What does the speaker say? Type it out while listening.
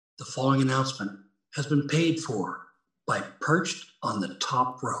The following announcement has been paid for by Perched on the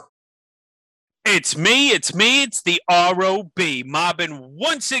Top Rope. It's the ROB mobbing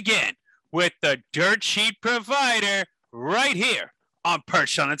once again with the Dirt Sheet Provider right here on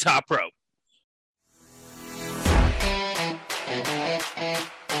Perched on the Top Rope.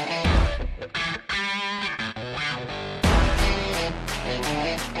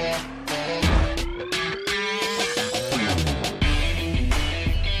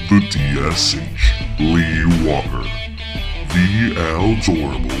 The DSH, Lee Walker, the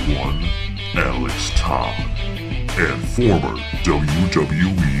Aldorable One, Alex Todd, and former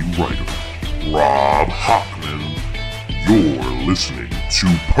WWE writer, Rob Hockman. You're listening to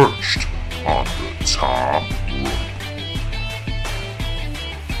Perched on the Top Rope.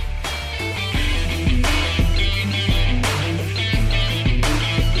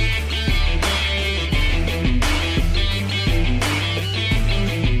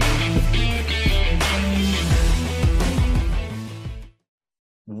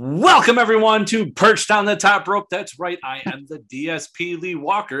 Welcome, everyone, to Perched on the Top Rope. That's right. I am the DSP Lee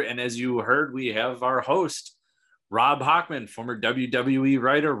Walker. And as you heard, we have our host, Rob Hockman, former WWE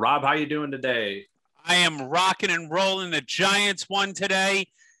writer. Rob, how you doing today? I am rocking and rolling. The Giants won today.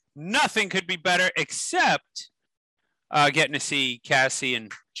 Nothing could be better except getting to see Cassie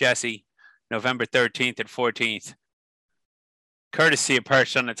and Jesse November 13th and 14th. Courtesy of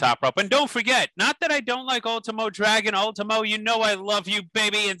Perched on the Top Rope. And don't forget, not that I don't like Ultimo Dragon. Ultimo, you know I love you,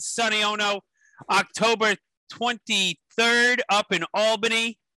 baby. And Sonny Ono, October 23rd up in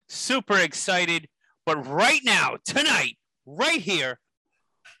Albany. Super excited. But right now, tonight, right here,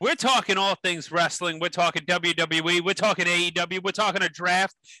 we're talking all things wrestling. We're talking WWE. We're talking AEW. We're talking a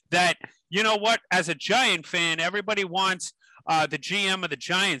draft that, you know what, as a Giant fan, everybody wants the GM of the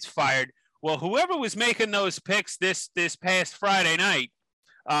Giants fired. Well, whoever was making those picks this past Friday night,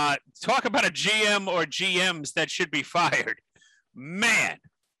 talk about a GM or GMs that should be fired. Man,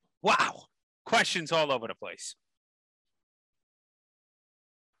 wow. Questions all over the place.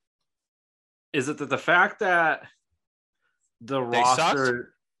 Is it that the fact that the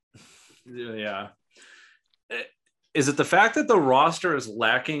roster... Yeah. Is it the fact that the roster is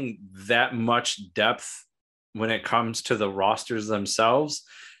lacking that much depth when it comes to the rosters themselves?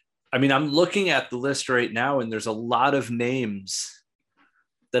 I mean, I'm looking at the list right now, and there's a lot of names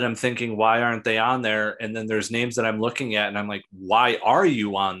that I'm thinking, why aren't they on there? And then there's names that I'm looking at, and I'm like, why are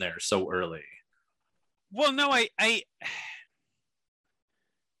you on there so early? Well, no, I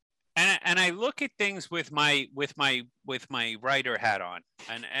look at things with my writer hat on,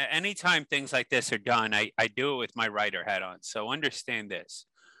 and anytime things like this are done, I do it with my writer hat on. So understand this.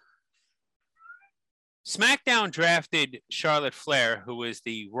 SmackDown drafted Charlotte Flair, who is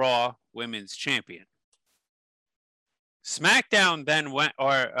the Raw Women's Champion. Raw then went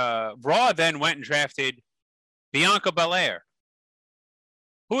and drafted Bianca Belair,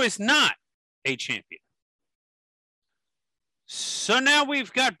 who is not a champion. So now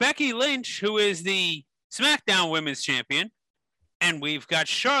we've got Becky Lynch, who is the SmackDown Women's Champion, and we've got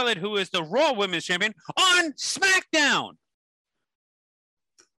Charlotte, who is the Raw Women's Champion, on SmackDown.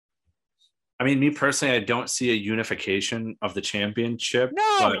 I mean, me personally, I don't see a unification of the championship.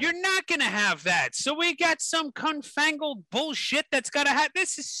 No, you're not going to have that. So we got some confangled bullshit that's got to have.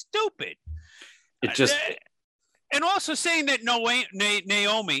 This is stupid. It just. And also saying that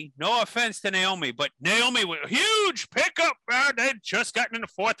Naomi, no offense to Naomi, but Naomi was a huge pickup. They just gotten in the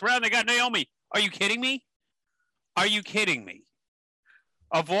fourth round. They got Naomi. Are you kidding me? Are you kidding me?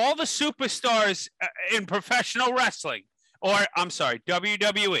 Of all the superstars in professional wrestling, or I'm sorry,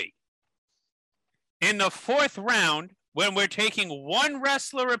 WWE, in the fourth round, when we're taking one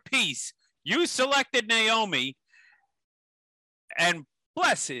wrestler apiece, you selected Naomi, and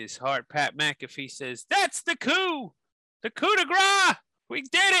bless his heart, Pat McAfee says, that's the coup de grace. We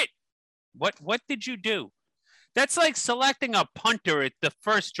did it. What did you do? That's like selecting a punter at the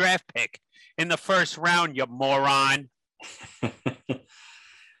first draft pick in the first round, you moron.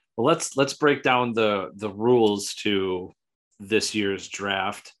 Well, let's break down the rules to this year's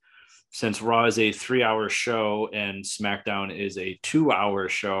draft. Since Raw is a 3-hour show and SmackDown is a 2-hour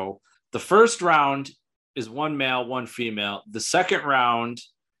show, the first round is one male, one female. The second round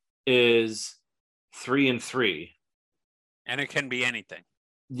is 3 and 3. And it can be anything.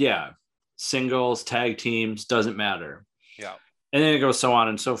 Yeah. Singles, tag teams, doesn't matter. Yeah. And then it goes so on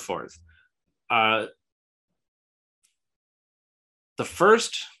and so forth. The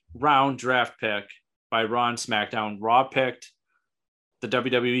first round draft pick by Raw and SmackDown, Raw picked the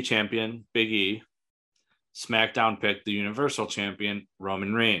WWE champion, Big E. SmackDown picked the Universal champion,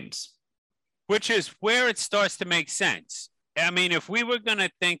 Roman Reigns. Which is where it starts to make sense. I mean, if we were going to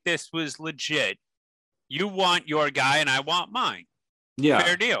think this was legit, you want your guy and I want mine. Yeah.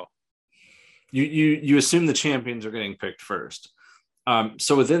 Fair deal. You assume the champions are getting picked first.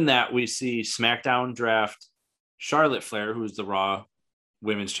 So within that, we see SmackDown draft Charlotte Flair, who's the Raw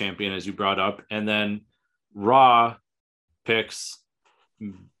Women's Champion, as you brought up, and then Raw picks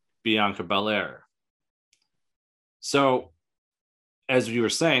Bianca Belair. So, as you were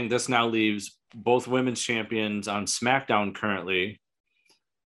saying, this now leaves both women's champions on SmackDown currently.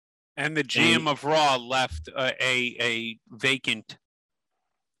 And the GM of Raw left a vacant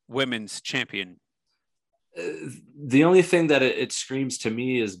women's champion. The only thing that it screams to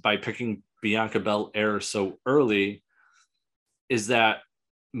me is by picking Bianca Belair so early is that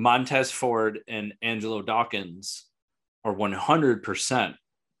Montez Ford and Angelo Dawkins are 100%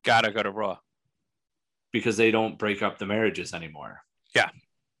 gotta go to Raw because they don't break up the marriages anymore. Yeah.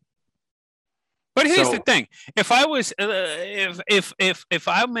 But here's the thing: if I was, if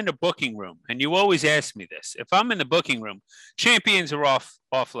I'm in the booking room, and you always ask me this, if I'm in the booking room, champions are off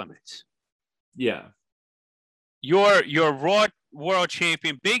limits. Yeah. Your Raw World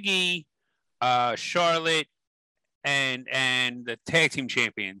Champion Big E, Charlotte, and the tag team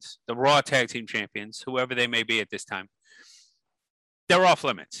champions, the Raw tag team champions, whoever they may be at this time, they're off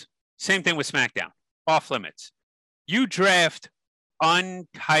limits. Same thing with SmackDown, off limits. You draft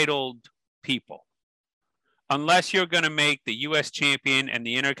untitled people, unless you're going to make the U.S. champion and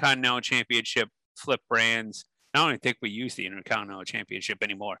the Intercontinental Championship flip brands. I don't even think we use the Intercontinental Championship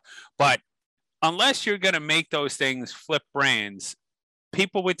anymore, but unless you're going to make those things flip brands,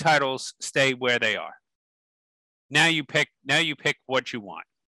 people with titles stay where they are. Now you pick what you want,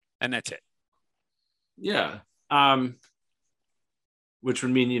 and that's it. Yeah. Which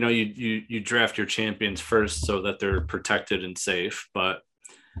would mean, you draft your champions first so that they're protected and safe. But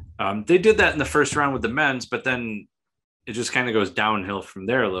they did that in the first round with the men's, but then it just kind of goes downhill from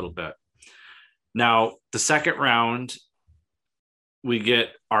there a little bit. Now, the second round, we get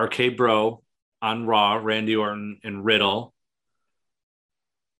RK Bro on Raw, Randy Orton and Riddle,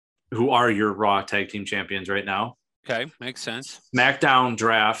 who are your Raw tag team champions right now. Okay, makes sense. SmackDown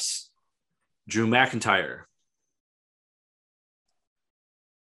drafts Drew McIntyre.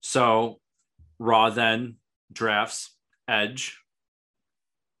 So Raw then drafts Edge.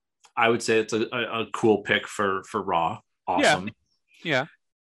 I would say it's a cool pick for Raw. Awesome. Yeah.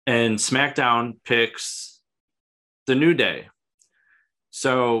 And SmackDown picks the New Day.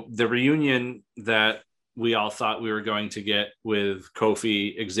 So the reunion that we all thought we were going to get with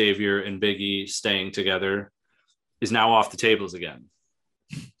Kofi, Xavier, and Big E staying together is now off the tables again.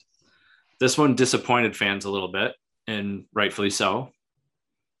 This one disappointed fans a little bit, and rightfully so.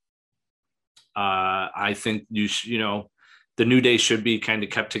 I think the New Day should be kind of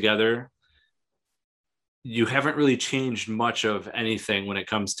kept together. You haven't really changed much of anything when it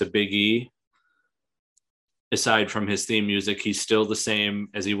comes to Big E. Aside from his theme music, he's still the same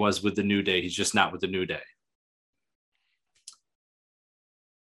as he was with the New Day. He's just not with the New Day.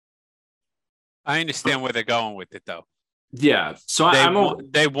 I understand where they're going with it, though. Yeah. So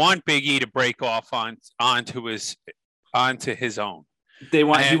they want Big E to break off onto his own. They're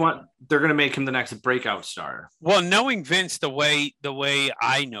going to make him the next breakout star. Well, knowing Vince the way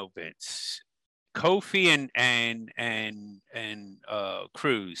I know Vince, Kofi and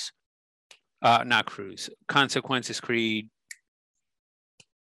Cruz, not Cruz, Consequences Creed.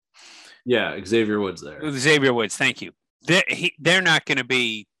 Yeah, Xavier Woods there. Xavier Woods, thank you. They're not going to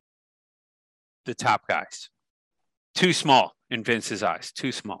be the top guys. Too small in Vince's eyes.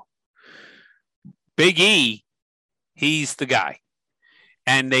 Too small. Big E, he's the guy.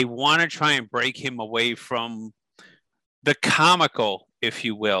 And they want to try and break him away from the comical, if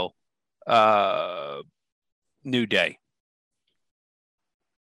you will, New Day.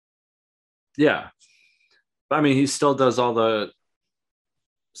 Yeah. I mean, he still does all the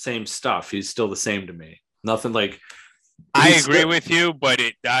same stuff. He's still the same to me. Nothing like... I agree with you, but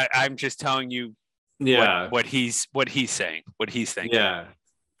I'm just telling you what he's saying, what he's thinking. Yeah,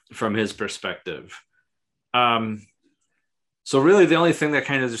 from his perspective. So really the only thing that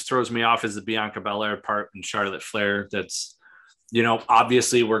kind of just throws me off is the Bianca Belair part and Charlotte Flair. That's,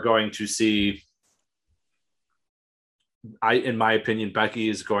 obviously we're going to see, in my opinion, Becky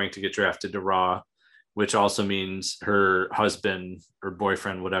is going to get drafted to Raw, which also means her husband or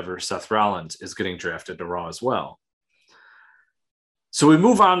boyfriend, whatever, Seth Rollins, is getting drafted to Raw as well. So we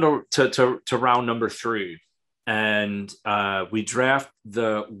move on to round number 3. And we draft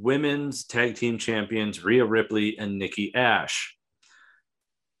the women's tag team champions, Rhea Ripley and Nikki Ash.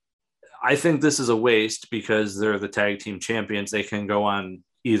 I think this is a waste because they're the tag team champions. They can go on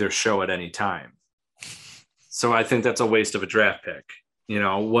either show at any time. So I think that's a waste of a draft pick.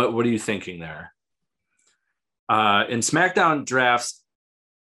 What are you thinking there? In SmackDown drafts,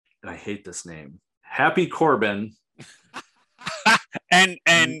 and I hate this name, Happy Corbin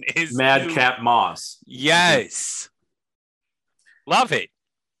and his Madcap Moss. Yes. Love it.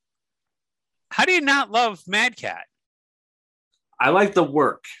 How do you not love Madcap? I like the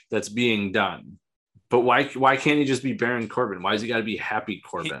work that's being done. But why can't he just be Baron Corbin? Why has he got to be Happy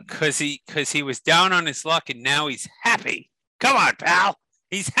Corbin? Because he was down on his luck and now he's happy. Come on, pal.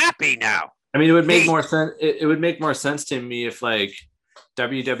 He's happy now. I mean, it would make more sense. It would make more sense to me if like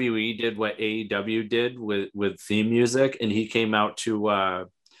WWE did what AEW did with theme music, and he came out to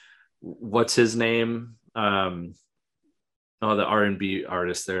what's his name? The R&B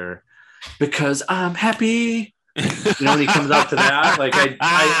artist there, because I'm happy. When he comes out to that, like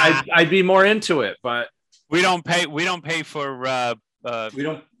I'd be more into it. But we don't pay for we don't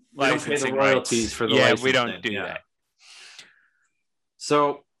pay the royalties rights. for the licensing. We don't do that.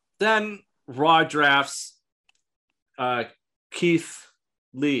 So then Raw drafts Keith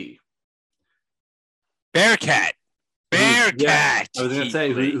Lee. Bearcat. Yeah, I was going to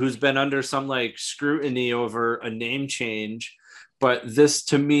say who's been under some like scrutiny over a name change, but this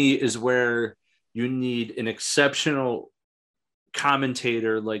to me is where you need an exceptional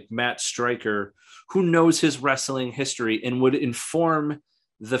commentator like Matt Stryker who knows his wrestling history and would inform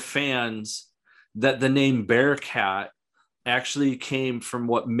the fans that the name Bearcat actually came from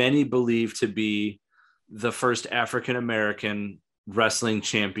what many believe to be the first African-American wrestling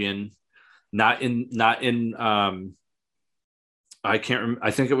champion. Not in I can't remember.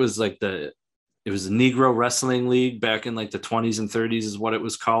 I think it was like it was the Negro Wrestling League back in like the 20s and 30s is what it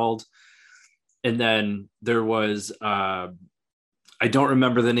was called. And then there was, I don't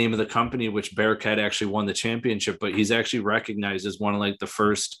remember the name of the company, which Bearcat actually won the championship, but he's actually recognized as one of like the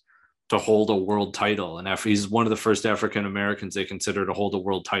first to hold a world title. And he's one of the first African-Americans they consider to hold a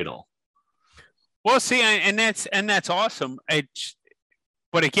world title. Well, see, and that's awesome.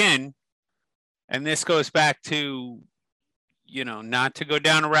 But again, and this goes back to, not to go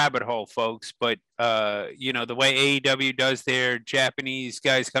down a rabbit hole, folks, but, the way AEW does their Japanese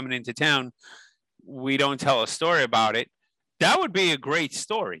guys coming into town, we don't tell a story about it. That would be a great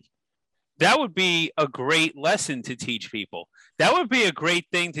story. That would be a great lesson to teach people. That would be a great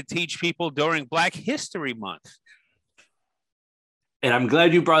thing to teach people during Black History Month. And I'm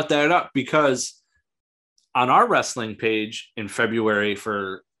glad you brought that up because on our wrestling page in February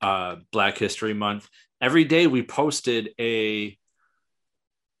for Black History Month, every day we posted a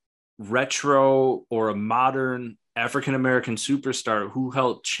retro or a modern African-American superstar who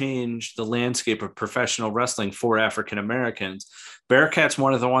helped change the landscape of professional wrestling for African-Americans. Bearcat's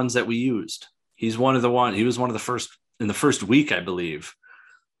one of the ones that we used. He was one of the first in the first week, I believe.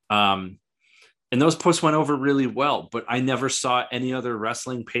 And those posts went over really well, but I never saw any other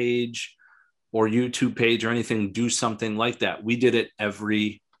wrestling page or YouTube page or anything do something like that. We did it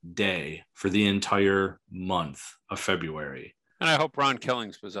every day for the entire month of February. And I hope Ron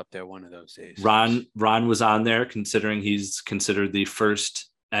Killings was up there one of those days. Ron was on there, considering he's considered the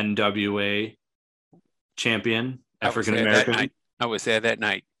first NWA champion, African-American. I was there that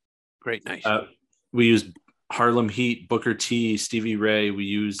night. Great night. We used Harlem Heat, Booker T, Stevie Ray. We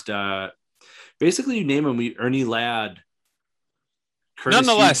used basically you name them. Ernie Ladd.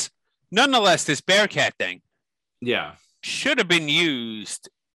 Nonetheless, this Bearcat thing, should have been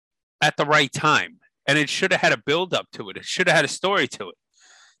used at the right time. And it should have had a build up to it. It should have had a story to it.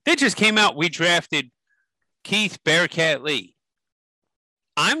 They just came out. We drafted Keith Bearcat Lee.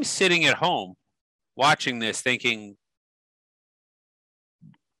 I'm sitting at home watching this thinking,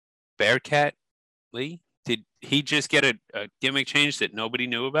 Bearcat Lee? Did he just get a gimmick change that nobody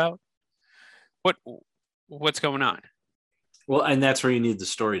knew about? What's going on? Well, and that's where you need the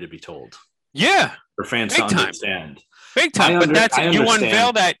story to be told. Yeah. For fans to understand. Big time. But you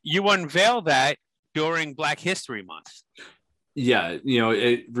unveil that during Black History Month. Yeah,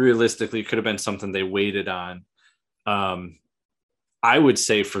 it realistically could have been something they waited on. I would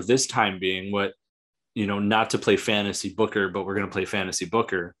say for this time being, not to play fantasy booker, but we're going to play fantasy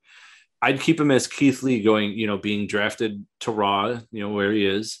booker. I'd keep him as Keith Lee going, being drafted to Raw, where he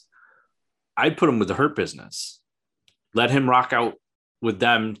is. I'd put him with the Hurt Business. Let him rock out with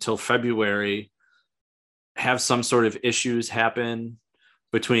them till February, have some sort of issues happen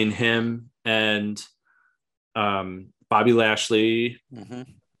between him and Bobby Lashley,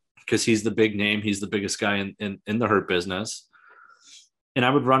 because he's the big name. He's the biggest guy in the Hurt Business. And I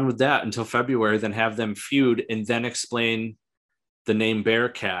would run with that until February, then have them feud and then explain the name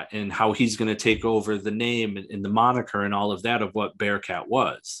Bearcat and how he's going to take over the name and the moniker and all of that of what Bearcat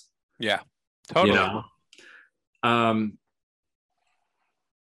was. Yeah, totally. And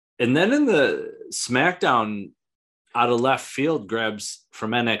then in the SmackDown, out of left field grabs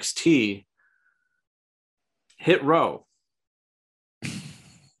from NXT, Hit Row.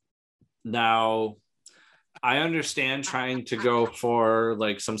 Now, I understand trying to go for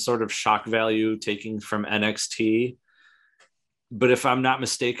like some sort of shock value taking from NXT, but if I'm not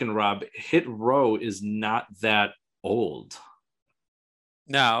mistaken, Rob, Hit Row is not that old.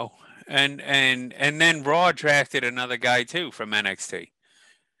 No, and then Raw drafted another guy too from NXT.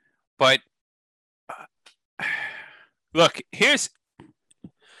 But look,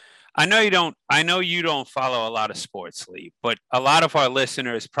 I know you don't follow a lot of sports, Lee, but a lot of our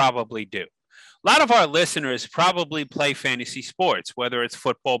listeners probably do. A lot of our listeners probably play fantasy sports, whether it's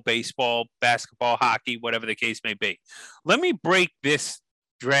football, baseball, basketball, hockey, whatever the case may be. Let me break this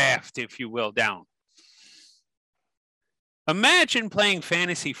draft, if you will, down. Imagine playing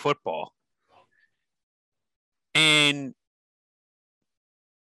fantasy football and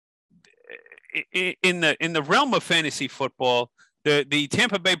in the realm of fantasy football, the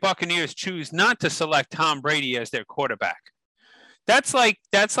Tampa Bay Buccaneers choose not to select Tom Brady as their quarterback. That's like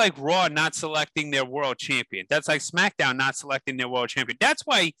Raw not selecting their world champion. That's like SmackDown not selecting their world champion. That's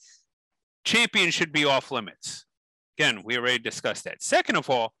why champions should be off limits. Again, we already discussed that. Second of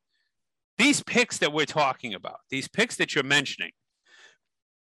all, these picks that we're talking about, these picks that you're mentioning,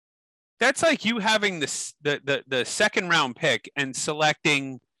 that's like you having the second round pick and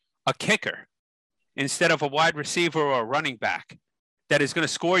selecting a kicker instead of a wide receiver or a running back that is going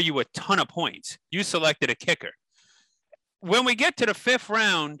to score you a ton of points. You selected a kicker. When we get to the fifth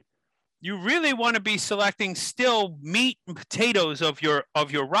round, you really want to be selecting still meat and potatoes of your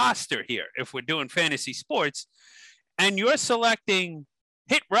roster here, if we're doing fantasy sports, and you're selecting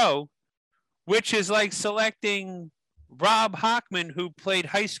Hit Row, which is like selecting Rob Hockman, who played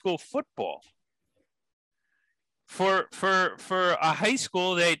high school football for a high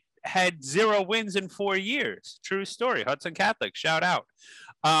school that had 0 wins in 4 years. True story. Hudson Catholic, shout out.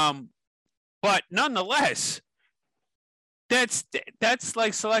 But nonetheless, that's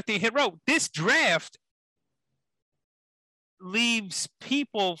like selecting Hit Row. This draft leaves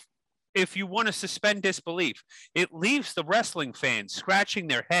people, if you want to suspend disbelief, it leaves the wrestling fans scratching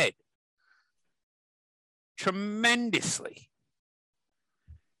their head tremendously.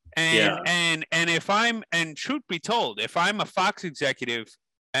 And and truth be told, if I'm a Fox executive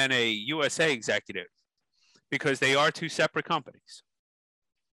and a USA executive, because they are two separate companies,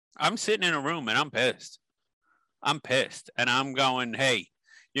 I'm sitting in a room and I'm pissed. And I'm going, hey,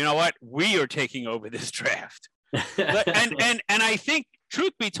 you know what? We are taking over this draft. and I think,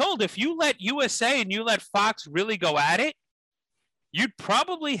 truth be told, if you let USA and you let Fox really go at it, you'd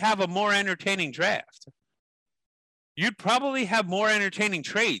probably have a more entertaining draft. You'd probably have more entertaining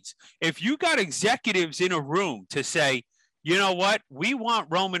trades. If you got executives in a room to say, you know what? We want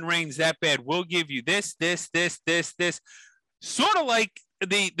Roman Reigns that bad. We'll give you this. Sort of like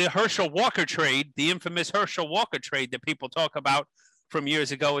the Herschel Walker trade, the infamous Herschel Walker trade that people talk about from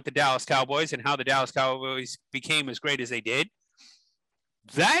years ago with the Dallas Cowboys and how the Dallas Cowboys became as great as they did.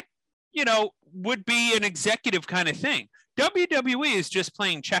 That, would be an executive kind of thing. WWE is just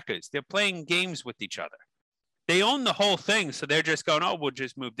playing checkers. They're playing games with each other. They own the whole thing, so they're just going, oh, we'll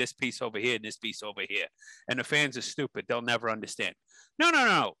just move this piece over here and this piece over here. And the fans are stupid. They'll never understand.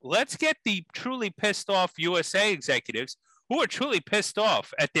 No. Let's get the truly pissed off USA executives who are truly pissed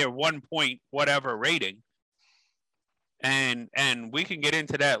off at their 1 point whatever rating. And we can get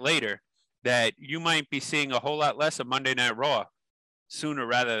into that later, that you might be seeing a whole lot less of Monday Night Raw sooner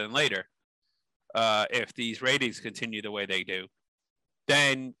rather than later if these ratings continue the way they do.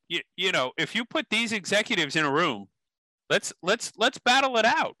 Then if you put these executives in a room, let's battle it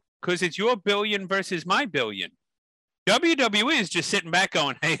out, because it's your billion versus my billion. WWE is just sitting back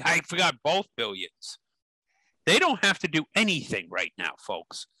going, hey, I forgot both billions. They don't have to do anything right now,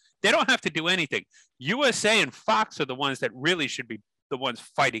 folks. They don't have to do anything. USA and Fox are the ones that really should be the ones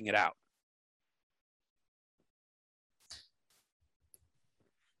fighting it out.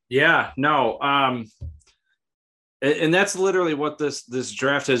 Yeah, no. And that's literally what this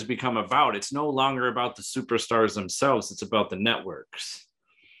draft has become about. It's no longer about the superstars themselves. It's about the networks.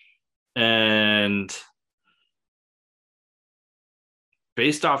 And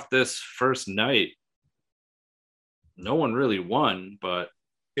based off this first night, no one really won, but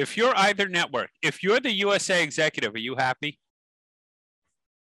if you're either network, if you're the USA executive, are you happy?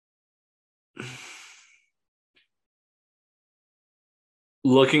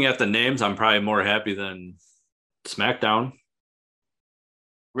 Looking at the names, I'm probably more happy than SmackDown.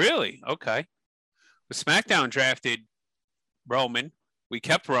 Really? Okay. Well, SmackDown drafted Roman. We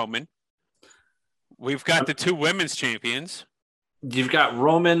kept Roman. We've got the 2 women's champions. You've got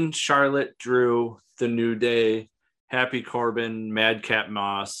Roman, Charlotte, Drew, The New Day, Happy Corbin, Madcap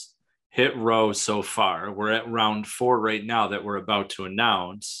Moss, Hit Row so far. We're at round 4 right now that we're about to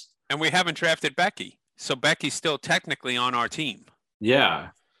announce. And we haven't drafted Becky. So Becky's still technically on our team. Yeah.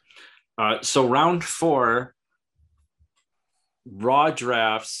 So round 4, Raw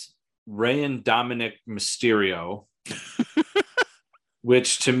drafts Rey and Dominic Mysterio,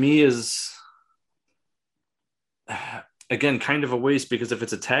 which to me is, again, kind of a waste, because if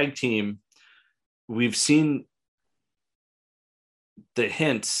it's a tag team, we've seen the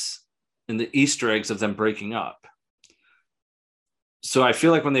hints and the Easter eggs of them breaking up. So I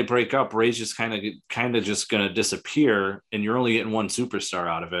feel like when they break up, Rey's just kind of just going to disappear, and you're only getting one superstar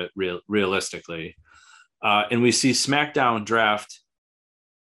out of it, realistically. And we see SmackDown draft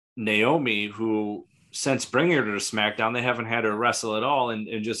Naomi, who since bringing her to SmackDown, they haven't had her wrestle at all,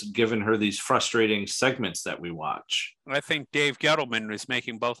 and just given her these frustrating segments that we watch. I think Dave Gettleman is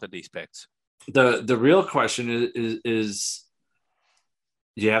making both of these picks. The real question is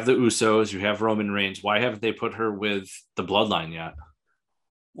you have the Usos, you have Roman Reigns. Why haven't they put her with the Bloodline yet?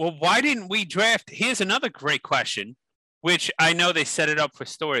 Well, why didn't we draft? Here's another great question, which I know they set it up for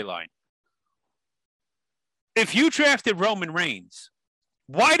storyline. If you drafted Roman Reigns,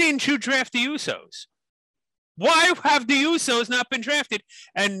 why didn't you draft the Usos? Why have the Usos not been drafted?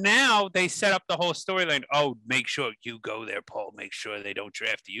 And now they set up the whole storyline. Oh, make sure you go there, Paul. Make sure they don't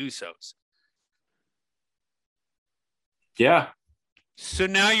draft the Usos. Yeah. So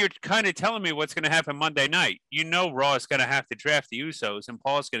now you're kind of telling me what's going to happen Monday night. You know Raw is going to have to draft the Usos, and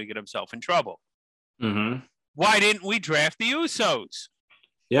Paul's going to get himself in trouble. Mm-hmm. Why didn't we draft the Usos?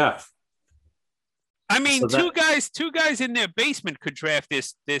 Yeah. I mean, two guys in their basement could draft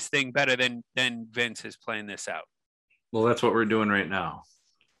this thing better than Vince is playing this out. Well, that's what we're doing right now.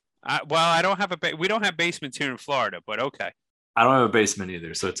 I don't have we don't have basements here in Florida, but okay. I don't have a basement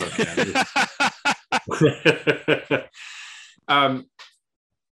either, so it's okay.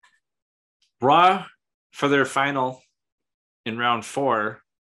 Raw, for their final in round 4,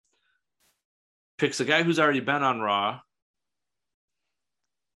 picks a guy who's already been on Raw.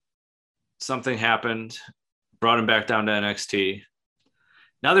 Something happened, brought him back down to NXT.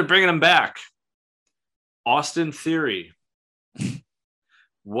 Now they're bringing him back. Austin Theory.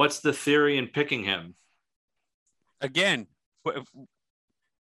 What's the theory in picking him? Again,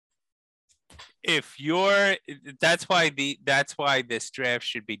 that's why this draft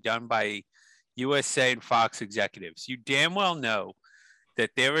should be done by USA and Fox executives. You damn well know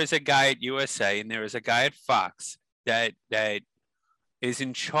that there is a guy at USA and there is a guy at Fox that is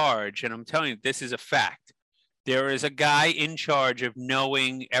in charge, and I'm telling you, this is a fact. There is a guy in charge of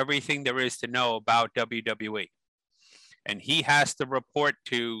knowing everything there is to know about WWE, and he has to report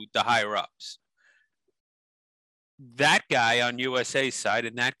to the higher ups. That guy on USA's side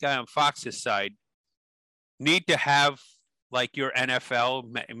and that guy on Fox's side need to have, like, your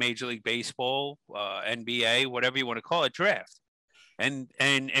NFL, Major League Baseball, NBA, whatever you want to call it, draft. And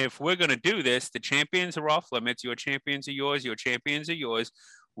if we're going to do this, the champions are off limits. Your champions are yours. Your champions are yours.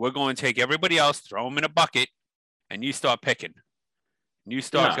 We're going to take everybody else, throw them in a bucket, and you start picking. You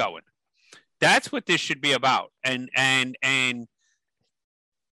start going. That's what this should be about. And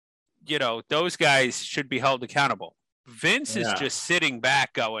you know, those guys should be held accountable. Vince is just sitting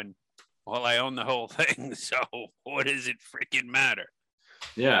back going, well, I own the whole thing, so what does it freaking matter?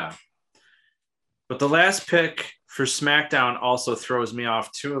 Yeah. But the last pick for SmackDown also throws me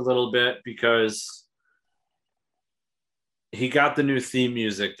off too a little bit, because he got the new theme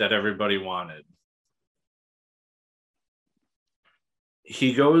music that everybody wanted.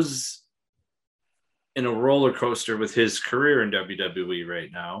 He goes in a roller coaster with his career in WWE right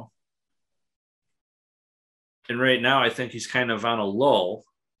now. And right now, I think he's kind of on a lull,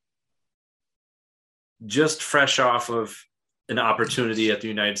 just fresh off of an opportunity at the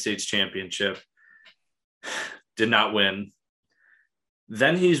United States Championship. Did not win.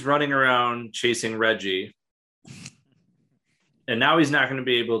 Then he's running around chasing Reggie. And now he's not going to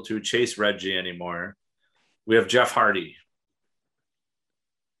be able to chase Reggie anymore. We have Jeff Hardy.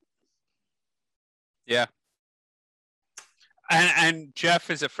 Yeah. And Jeff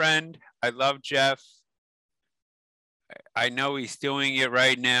is a friend. I love Jeff. I know he's doing it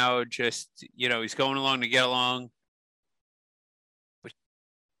right now. Just, you know, he's going along to get along. But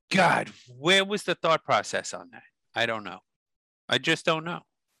God, where was the thought process on that? I don't know. I just don't know.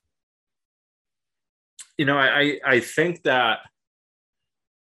 You know, I think that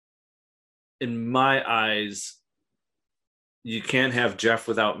in my eyes, you can't have Jeff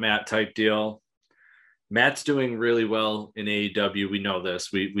without Matt type deal. Matt's doing really well in AEW. We know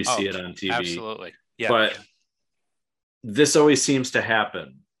this. We see it on TV. Absolutely. Yeah. But this always seems to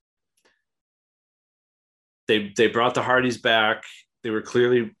happen. They brought the Hardys back. They were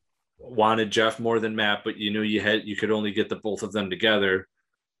clearly wanted Jeff more than Matt, but you knew you could only get the both of them together.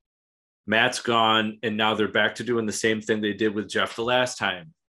 Matt's gone, and now they're back to doing the same thing they did with Jeff the last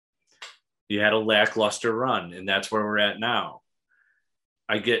time. You had a lackluster run, and that's where we're at now.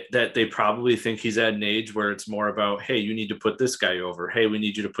 I get that they probably think he's at an age where it's more about, hey, you need to put this guy over. Hey, we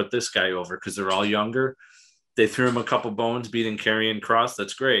need you to put this guy over, because they're all younger. They threw him a couple bones beating Karrion Kross.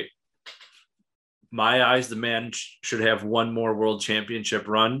 That's great. My eyes, the man should have one more world championship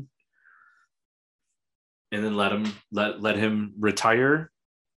run, and then let him retire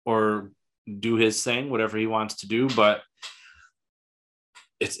or do his thing, whatever he wants to do. But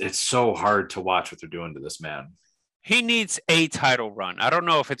it's so hard to watch what they're doing to this man. He needs a title run. I don't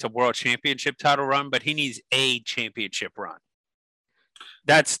know if it's a world championship title run, but he needs a championship run.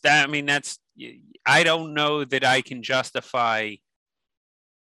 That's that. I mean, I don't know that I can justify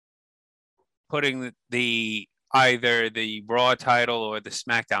putting the either the Raw title or the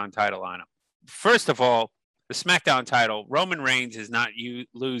SmackDown title on him. First of all, the SmackDown title, Roman Reigns is not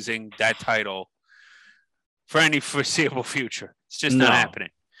losing that title for any foreseeable future. It's just not happening.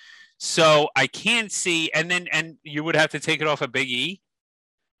 So I can't see, and you would have to take it off of Big E.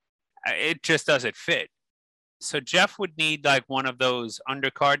 It just doesn't fit. So Jeff would need like one of those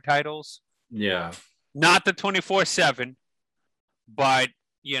undercard titles. Yeah. Not the 24/7, but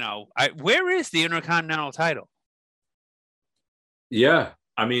where is the Intercontinental title? Yeah.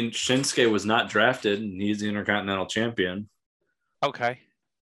 I mean, Shinsuke was not drafted, and he's the Intercontinental champion. Okay.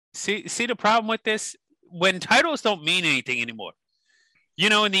 See the problem with this? When titles don't mean anything anymore. In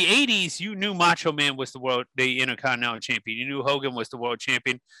the 80s, you knew Macho Man was the Intercontinental champion. You knew Hogan was the world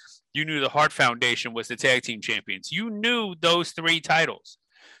champion. You knew the Hart Foundation was the tag team champions. You knew those three titles.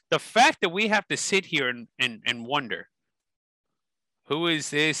 The fact that we have to sit here and wonder, who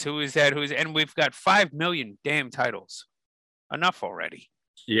is this? Who is that? And we've got 5 million damn titles. Enough already.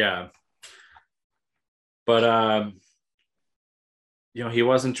 Yeah. But, he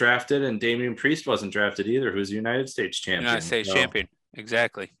wasn't drafted, and Damian Priest wasn't drafted either, who's the United States champion. United States champion.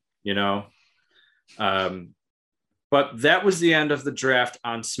 Exactly. But that was the end of the draft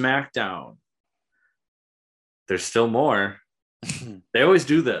on SmackDown. There's still more. They always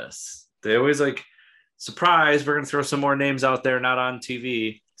do this. They always surprise, we're going to throw some more names out there, not on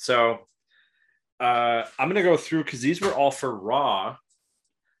TV. So I'm going to go through, because these were all for Raw.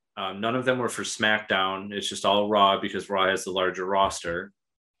 None of them were for SmackDown. It's just all Raw, because Raw has the larger roster.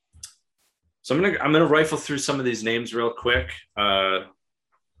 So I'm gonna rifle through some of these names real quick. A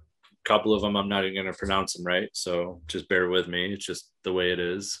couple of them I'm not even gonna pronounce them right, so just bear with me. It's just the way it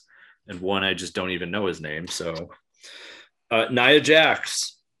is. And one I just don't even know his name. So Nia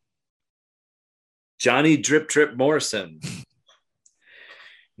Jax, Johnny Drip Drip Morrison,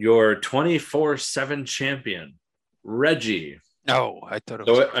 your 24/7 champion, Reggie. Oh, I thought it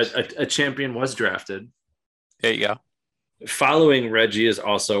was a champion was drafted. There you go. Following Reggie is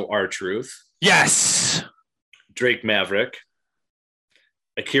also R-Truth. Yes. Drake Maverick,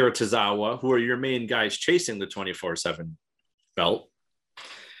 Akira Tozawa, who are your main guys chasing the 24/7 belt.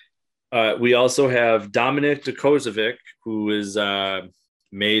 We also have Dominic Dijakovic, who is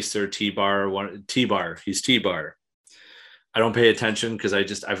Mace or T-Bar. T-Bar. He's T-Bar. I don't pay attention because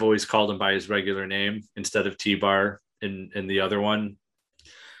I've always called him by his regular name instead of T-Bar in the other one.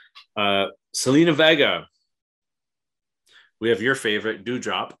 Selena Vega. We have your favorite,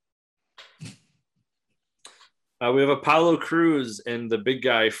 Doudrop. We have Apollo Crews and the big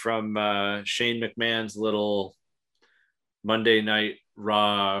guy from Shane McMahon's little Monday Night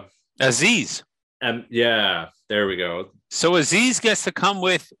Raw. Aziz. Yeah, there we go. So Aziz gets to come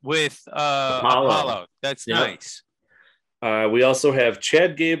with Apollo. That's nice. We also have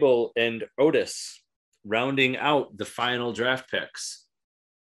Chad Gable and Otis rounding out the final draft picks.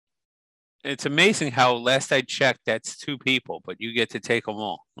 It's amazing how last I checked, that's 2 people, but you get to take them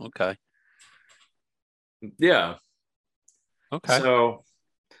all. Okay. Yeah. Okay. So,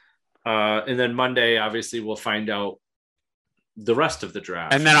 and then Monday, obviously, we'll find out the rest of the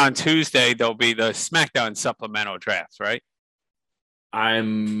draft. And then on Tuesday, there'll be the SmackDown supplemental drafts, right?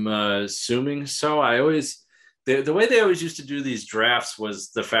 I'm assuming so. The way they always used to do these drafts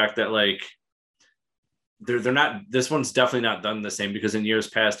was the fact that they're not, this one's definitely not done the same, because in years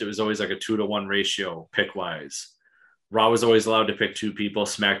past, it was always like a 2-to-1 ratio pick wise. Raw was always allowed to pick 2 people.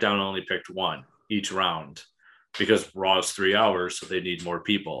 SmackDown only picked 1 each round, because Raw is 3 hours, so they need more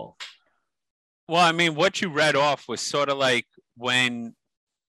people. Well, I mean, what you read off was sort of like when,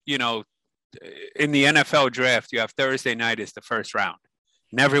 in the NFL draft, you have Thursday night as the first round.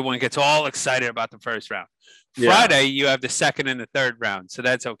 And everyone gets all excited about the first round. Yeah. Friday, you have the second and the third round, so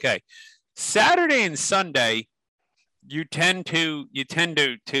that's okay. Saturday and Sunday, you tend to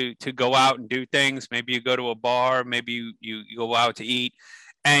go out and do things. Maybe you go to a bar, maybe you go out to eat,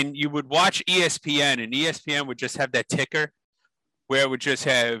 and you would watch ESPN, and ESPN would just have that ticker where it would just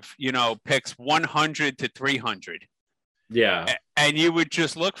have, picks 100 to 300. Yeah. And you would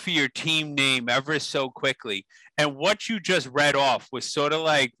just look for your team name ever so quickly. And what you just read off was sort of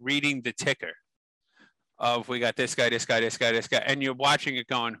like reading the ticker of, we got this guy, this guy, this guy, this guy. And you're watching it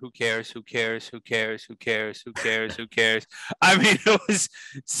going, who cares, who cares, who cares, who cares, who cares, who cares. I mean, it was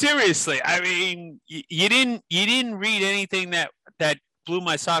seriously, you didn't read anything that blew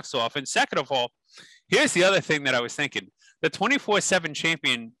my socks off. And second of all, here's the other thing that I was thinking. The 24/7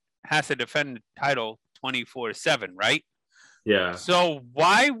 champion has to defend the title 24/7, right? Yeah. So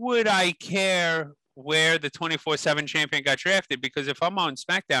why would I care where the 24/7 champion got drafted? Because if I'm on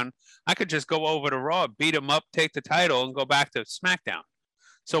SmackDown, I could just go over to Raw, beat him up, take the title, and go back to SmackDown.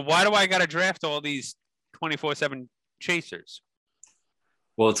 So why do I got to draft all these 24/7 chasers?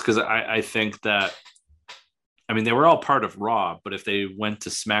 Well, it's because I think that, they were all part of Raw, but if they went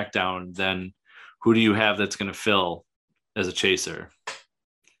to SmackDown, then who do you have that's going to fill as a chaser?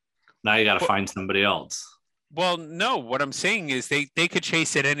 Now you got to find somebody else. Well, no, what I'm saying is they could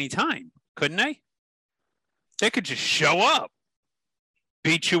chase at any time, couldn't they? They could just show up,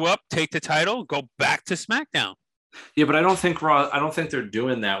 beat you up, take the title, go back to SmackDown. Yeah, but I don't think they're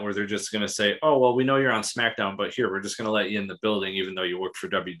doing that where they're just going to say, oh, well, we know you're on SmackDown, but here, we're just going to let you in the building, even though you work for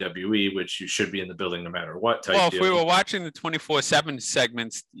WWE, which you should be in the building no matter what type. Well, if we were watching the 24/7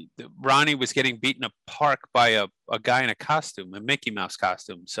 segments, Ronnie was getting beaten apart by a guy in a costume, a Mickey Mouse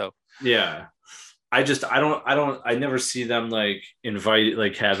costume. So yeah. I never see them like invite,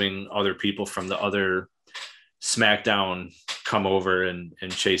 like having other people from the other SmackDown come over and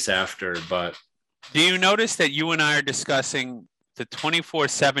chase after. But do you notice that you and I are discussing the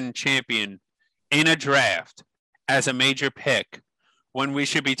 24/7 champion in a draft as a major pick when we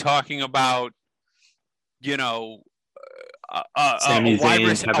should be talking about, a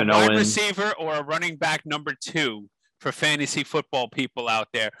wide receiver or a running back number 2 for fantasy football people out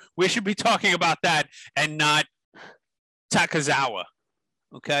there? We should be talking about that and not Takazawa.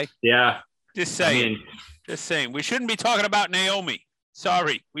 Okay? Yeah. Just saying. Just saying. We shouldn't be talking about Naomi.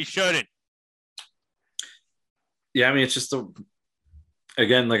 Sorry, we shouldn't. Yeah, it's just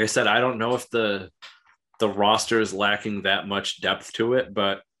again, like I said, I don't know if the roster is lacking that much depth to it,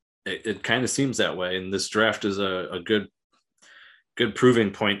 but it kind of seems that way. And this draft is a good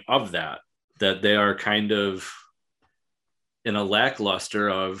proving point of that they are kind of in a lackluster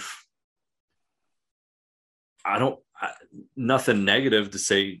of, nothing negative to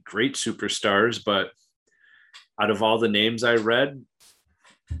say great superstars, but out of all the names I read,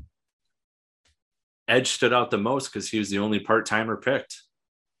 Edge stood out the most because he was the only part-timer picked.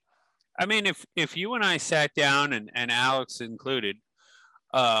 If you and I sat down and Alex included,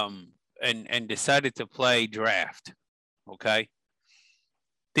 and decided to play draft, okay,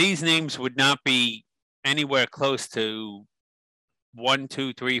 these names would not be anywhere close to 1,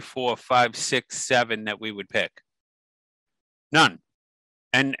 2, 3, 4, 5, 6, 7 that we would pick. None.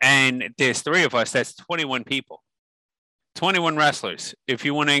 And there's 3 of us. That's 21 people, 21 wrestlers. If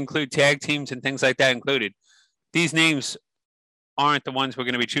you want to include tag teams and things like that included, these names aren't the ones we're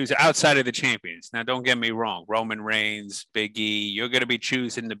going to be choosing outside of the champions. Now, don't get me wrong. Roman Reigns, Big E, you're going to be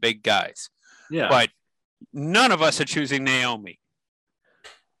choosing the big guys. Yeah. But none of us are choosing Naomi.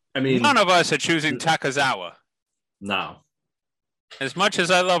 None of us are choosing Takazawa. No. As much as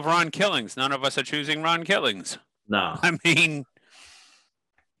I love Ron Killings, none of us are choosing Ron Killings. No.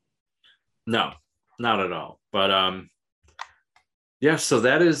 No, not at all. But yeah, so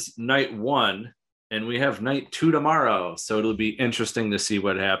that is night 1, and we have night 2 tomorrow. So it'll be interesting to see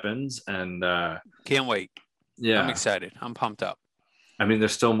what happens. And can't wait. Yeah. I'm excited. I'm pumped up.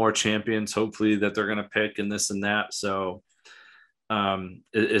 There's still more champions, hopefully, that they're going to pick and this and that. So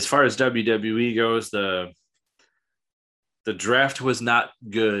as far as WWE goes, the draft was not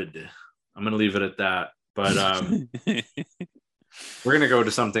good. I'm going to leave it at that. But we're going to go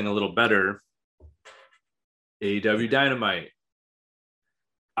to something a little better. AEW Dynamite.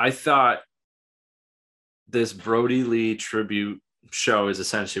 I thought this Brody Lee tribute show is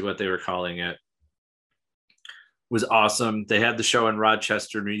essentially what they were calling it. Was awesome. They had the show in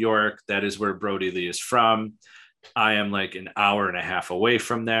Rochester, New York. That is where Brody Lee is from. I am like an hour and a half away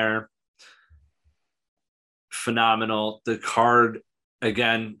from there. Phenomenal. The card,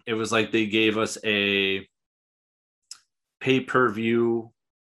 again, it was like they gave us a pay-per-view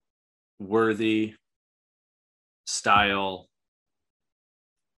worthy style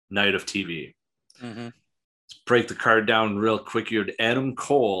night of TV. Mm-hmm. Let's break the card down real quick. You had Adam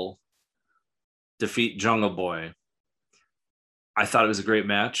Cole defeat Jungle Boy. I thought it was a great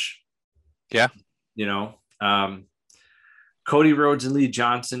match. Yeah. Cody Rhodes and Lee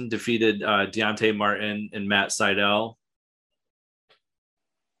Johnson defeated Deontay Martin and Matt Sydal.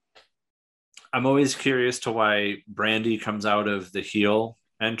 I'm always curious to why Brandy comes out of the heel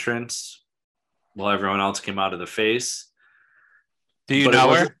entrance while everyone else came out of the face. Do you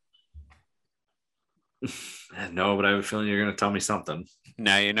know her? No, but I have a feeling you're going to tell me something.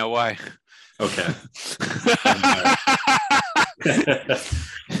 Now you know why. Okay.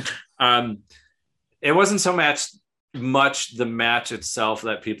 It wasn't so much the match itself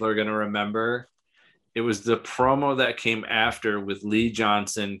that people are going to remember. It was the promo that came after with Lee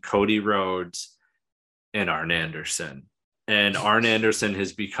Johnson, Cody Rhodes, and Arn Anderson. And Arn Anderson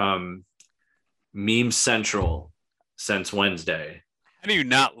has become meme central since Wednesday. How do you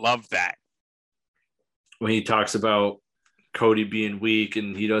not love that? When he talks about Cody being weak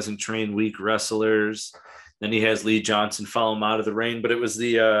and he doesn't train weak wrestlers. Then he has Lee Johnson follow him out of the ring. But it was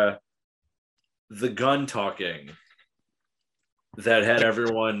the gun talking that had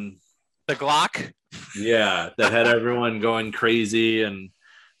everyone... The Glock? Yeah, that had everyone going crazy and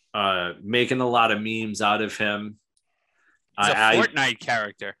making a lot of memes out of him. It's a Fortnite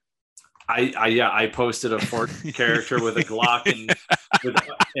character. I posted a Fortnite character with a Glock and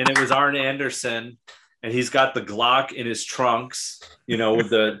it was Arn Anderson, and he's got the Glock in his trunks, with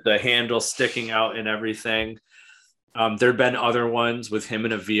the handle sticking out and everything. There'd been other ones with him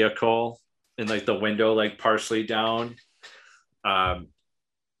in a vehicle and like the window like partially down.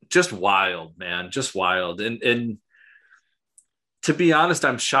 Just wild, man. Just wild. And to be honest,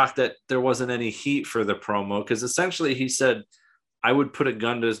 I'm shocked that there wasn't any heat for the promo, because essentially he said, I would put a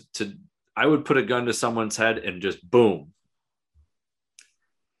gun to someone's head and just boom.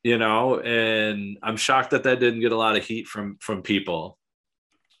 And I'm shocked that didn't get a lot of heat from people.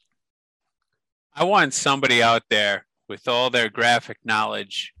 I want somebody out there with all their graphic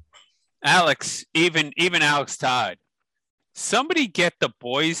knowledge. Alex, even Alex Todd, somebody get the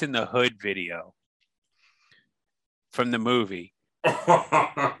Boys in the Hood video from the movie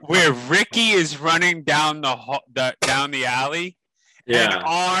where Ricky is running down the alley, and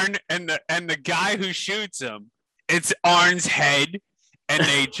Arn and the guy who shoots him, it's Arn's head, and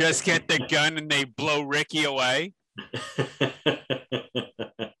they just get the gun and they blow Ricky away.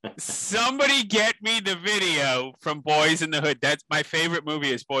 Somebody get me the video from Boys in the Hood. That's my favorite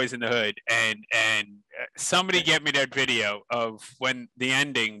movie, is Boys in the Hood, and somebody get me that video of when the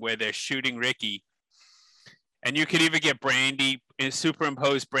ending where they're shooting Ricky, and you could even get Brandy,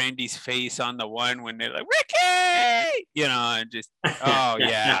 superimpose Brandy's face on the one when they're like Ricky, and just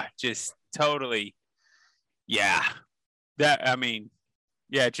just totally, it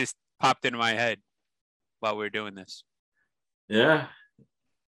just popped into my head while we were doing this. Yeah.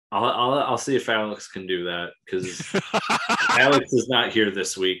 I'll see if Alex can do that, because Alex is not here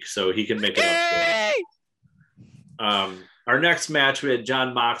this week, so he can make it up. Our next match, we had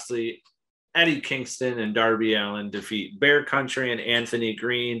Jon Moxley, Eddie Kingston, and Darby Allin defeat Bear Country and Anthony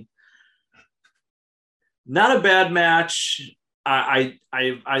Green. Not a bad match. I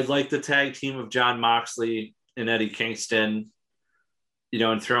like the tag team of Jon Moxley and Eddie Kingston.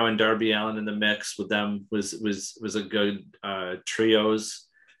 And throwing Darby Allin in the mix with them was a good trios.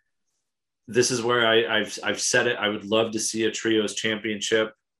 This is where I've said it. I would love to see a trios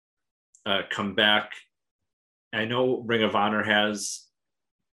championship come back. I know Ring of Honor has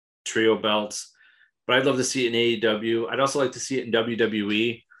trio belts, but I'd love to see it in AEW. I'd also like to see it in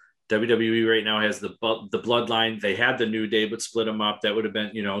WWE. WWE right now has the Bloodline. They had the New Day, but split them up. That would have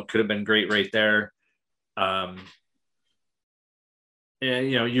been, could have been great right there. And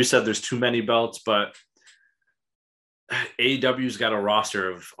you said there's too many belts, but AEW's got a roster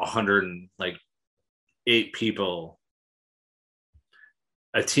of 108 people,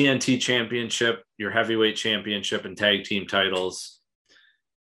 a TNT championship, your heavyweight championship, and tag team titles.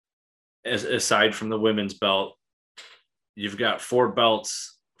 Aside from the women's belt, you've got 4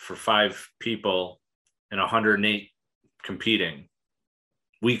 belts for 5 people and 108 competing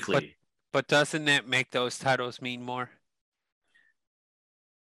weekly. But doesn't that make those titles mean more?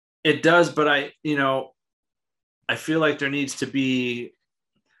 It does, but I feel like there needs to be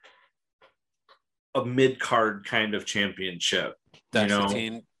a mid-card kind of championship.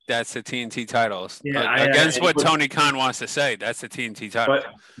 That's the TNT titles. Yeah, against what Tony Khan wants to say, that's the TNT title.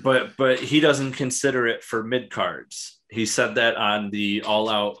 But he doesn't consider it for mid-cards. He said that on the All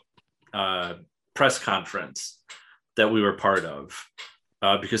Out press conference that we were part of,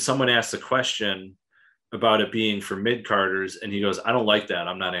 because someone asked the question, about it being for mid-carders, and he goes, I don't like that.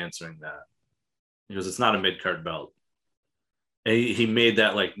 I'm not answering that. He goes, it's not a mid-card belt. And he made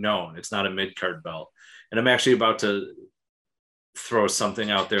that like known. It's not a mid-card belt. And I'm actually about to throw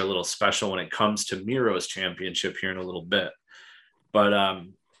something out there a little special when it comes to Miro's championship here in a little bit. But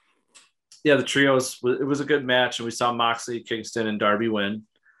yeah, the trios, it was a good match, and we saw Moxley, Kingston, and Darby win.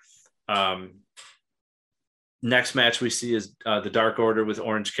 Next match we see is the Dark Order with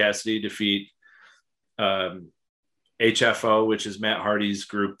Orange Cassidy defeat HFO, which is Matt Hardy's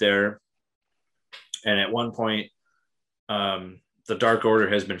group there. And at one point, the Dark Order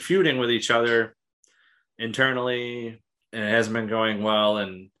has been feuding with each other internally, and it hasn't been going well.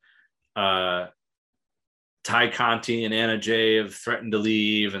 And Ty Conti and Anna Jay have threatened to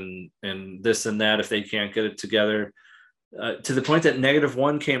leave and this and that if they can't get it together, to the point that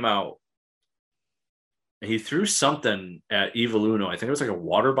 -1 came out. He threw something at Evil Uno. I think it was like a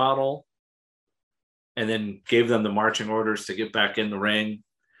water bottle, and then gave them the marching orders to get back in the ring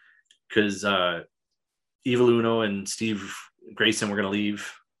because Evil Uno and Steve Grayson were going to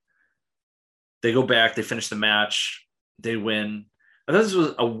leave. They go back. They finish the match. They win. I thought this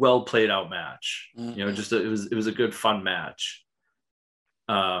was a well played out match. Mm-hmm. You know, just it was a good fun match.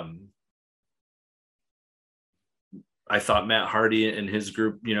 I thought Matt Hardy and his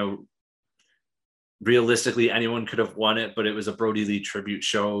group, you know, realistically anyone could have won it, but it was a Brody Lee tribute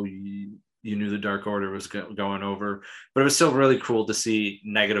show. You knew the Dark Order was going over, but it was still really cool to see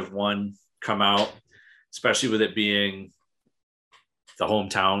 -1 come out, especially with it being the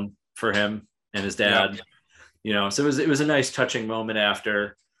hometown for him and his dad. Yeah. You know, so it was a nice touching moment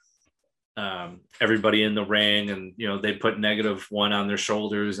after everybody in the ring, and you know they put -1 on their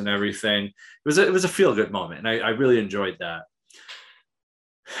shoulders and everything. It was a feel good moment, and I really enjoyed that.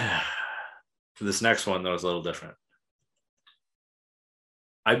 This next one though is a little different.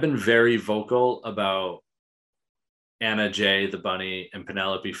 I've been very vocal about Anna Jay, the Bunny, and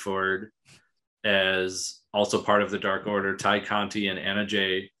Penelope Ford as also part of the Dark Order. Ty Conti and Anna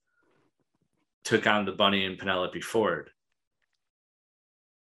Jay took on the Bunny and Penelope Ford.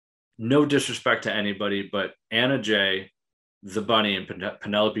 No disrespect to anybody, but Anna Jay, the Bunny, and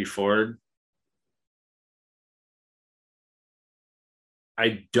Penelope Ford,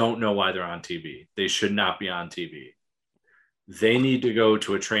 I don't know why they're on TV. They should not be on TV. They need to go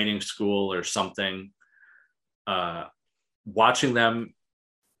to a training school or something. Watching them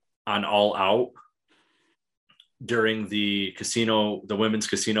on All Out during the women's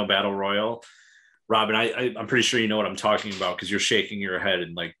casino battle royal, Robin, I'm pretty sure you know what I'm talking about because you're shaking your head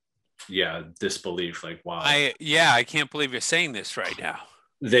and like, yeah, disbelief. Like, wow. I can't believe you're saying this right now.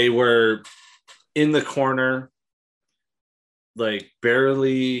 They were in the corner, like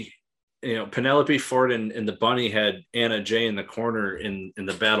barely, you know, Penelope Ford and the Bunny had Anna Jay in the corner in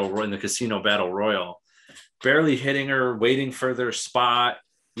the casino battle royal, barely hitting her, waiting for their spot,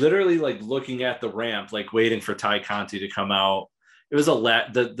 literally like looking at the ramp, like waiting for Ty Conti to come out. It was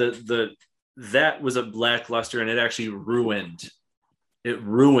that was a lackluster, and it actually ruined the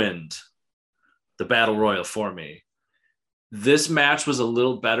battle royal for me. This match was a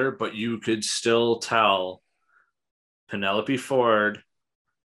little better, but you could still tell Penelope Ford,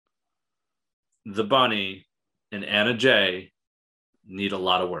 the Bunny, and Anna Jay need a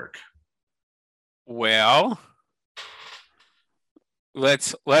lot of work. Well,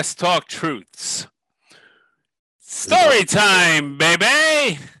 let's talk truths. Story time,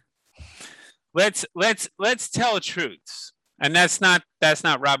 baby. Let's tell truths. And that's not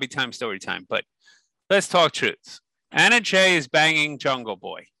Robbie time story time, but let's talk truths. Anna Jay is banging Jungle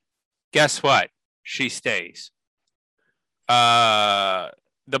Boy. Guess what? She stays. The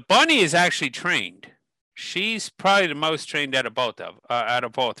Bunny is actually trained. She's probably the most trained out of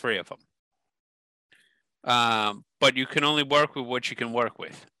all three of them. But you can only work with what you can work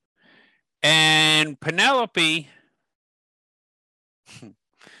with. And Penelope,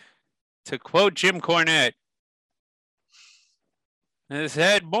 to quote Jim Cornette, has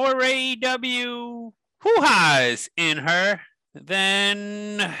had more AEW hoo-has in her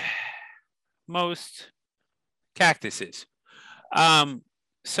than most cactuses.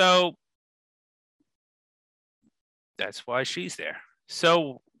 So that's why she's there.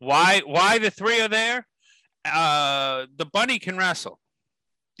 So why the three are there? The Bunny can wrestle.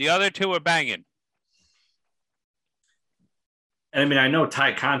 The other two are banging. And I mean, I know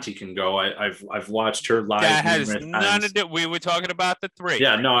Ty Conti can go. I've watched her live. That has none to do. We were talking about the three.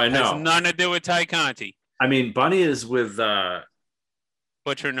 Yeah, no, I know. Has none to do with Ty Conti. I mean, Bunny is with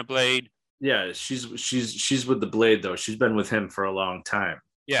Butcher and the Blade. Yeah, she's with the Blade though. She's been with him for a long time.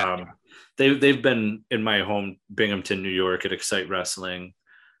 Yeah, they've been in my home Binghamton, New York, at Excite Wrestling.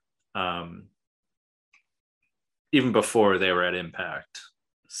 even before they were at Impact.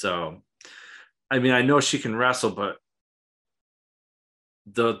 So, I mean, I know she can wrestle, but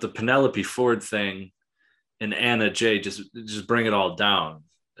the Penelope Ford thing and Anna Jay just bring it all down.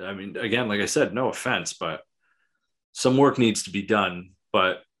 I mean, again, like I said, no offense, but some work needs to be done.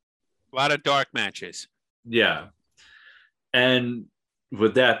 But a lot of dark matches. Yeah. And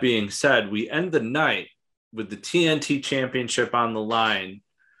with that being said, we end the night with the TNT Championship on the line.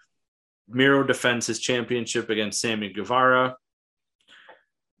 Miro defends his championship against Sammy Guevara.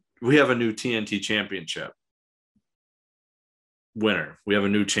 We have a new TNT Championship winner. We have a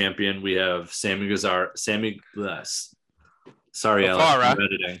new champion. We have Sammy Guevara. Sorry, Alex, I'm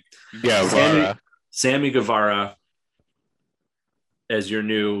editing. Yeah, Sammy Guevara as your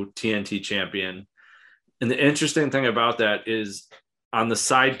new TNT champion. And the interesting thing about that is on the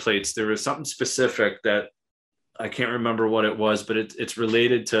side plates, there was something specific that I can't remember what it was, but it's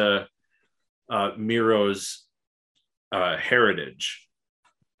related to Miro's heritage.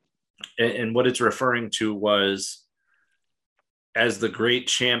 And what it's referring to was, as the great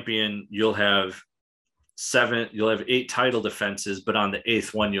champion, you'll have 8 title defenses, but on the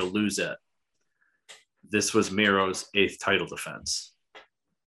 8th one, you'll lose it. This was Miro's 8th title defense.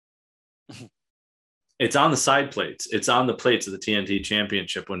 It's on the side plates. It's on the plates of the TNT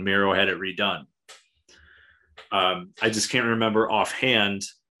Championship when Miro had it redone. I just can't remember offhand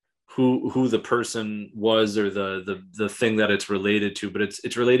who the person was or the thing that it's related to, but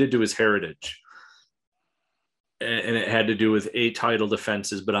it's related to his heritage. And it had to do with 8 title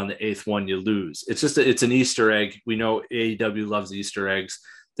defenses, but on the 8th one you lose. It's an Easter egg. We know AEW loves Easter eggs.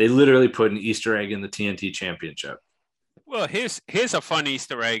 They literally put an Easter egg in the TNT Championship. Well, here's a fun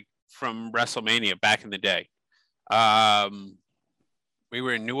Easter egg from WrestleMania back in the day. We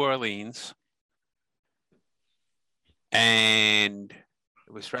were in New Orleans, and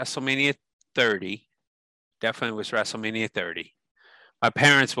it was WrestleMania 30. Definitely was WrestleMania 30. My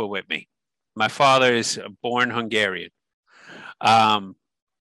parents were with me. My father is born Hungarian. And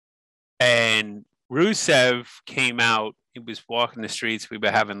Rusev came out. He was walking the streets. We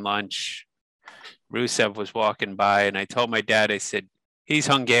were having lunch. Rusev was walking by, and I told my dad, I said, he's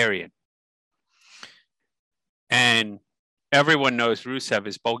Hungarian. And everyone knows Rusev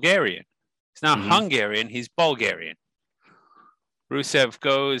is Bulgarian. He's not Hungarian, he's Bulgarian. Rusev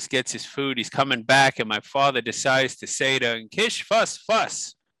goes, gets his food, he's coming back, and my father decides to say to him, Kish fuss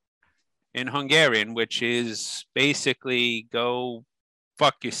fuss, in Hungarian, which is basically go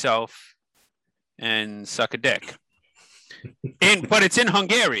fuck yourself and suck a dick. But it's in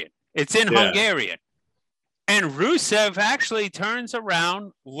Hungarian. It's in Hungarian. And Rusev actually turns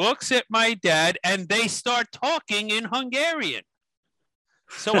around, looks at my dad, and they start talking in Hungarian.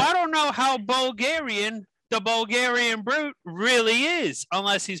 So I don't know how Bulgarian the Bulgarian brute really is,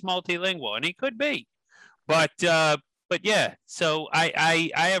 unless he's multilingual, and he could be. But yeah, so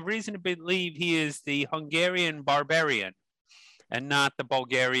I have reason to believe he is the Hungarian barbarian and not the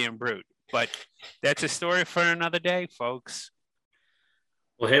Bulgarian brute. But that's a story for another day, folks.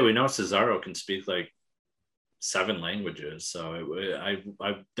 Well, hey, we know Cesaro can speak like 7 languages, so I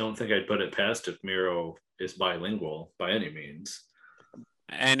don't think I'd put it past if Miro is bilingual by any means.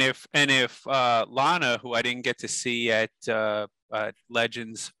 And if Lana, who I didn't get to see at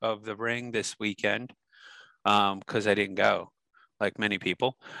Legends of the Ring this weekend, because I didn't go, like many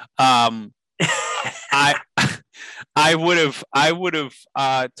people, I would have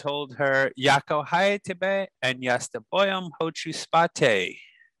told her Yako Hayatebe and Yasta Boyam Hochu Spate.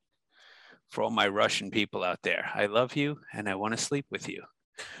 For all my Russian people out there, I love you and I want to sleep with you.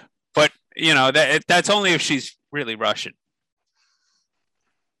 But you know that's only if she's really Russian.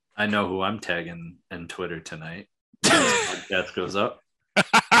 I know who I'm tagging in Twitter tonight. Podcast goes up.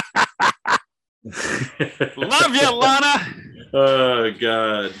 Love you, Lana. Oh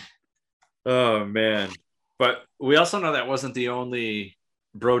God. Oh man. But we also know that wasn't the only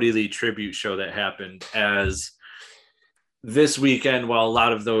Brody Lee tribute show that happened, as this weekend, while a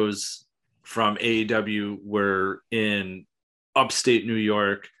lot of those from AEW were in upstate New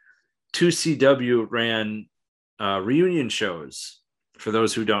York, 2CW ran reunion shows. For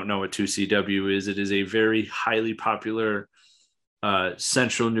those who don't know what 2CW is, it is a very highly popular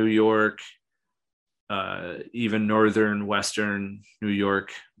central New York, even northern, western New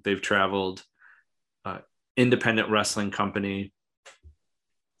York. They've traveled. Independent wrestling company.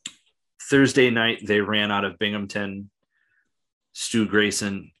 Thursday night, they ran out of Binghamton. Stu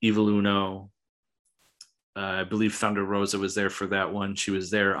Grayson, Evil Uno. I believe Thunder Rosa was there for that one. She was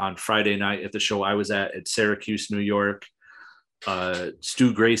there on Friday night at the show I was at Syracuse, New York.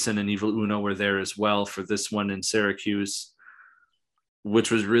 Stu Grayson and Evil Uno were there as well for this one in Syracuse.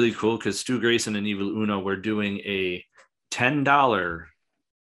 which was really cool because Stu Grayson and Evil Uno were doing a $10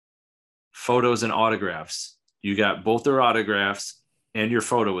 photos and autographs. You got both their autographs and your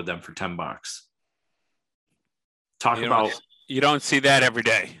photo with them for $10. You don't see that every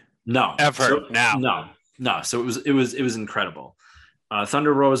day. No, ever. No. So it was incredible.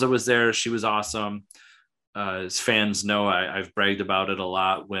 Thunder Rosa was there. She was awesome. As fans know, I've bragged about it a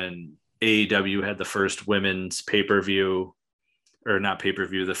lot when AEW had the first women's pay-per-view, or not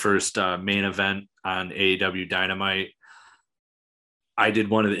pay-per-view, the first main event on AEW Dynamite. I did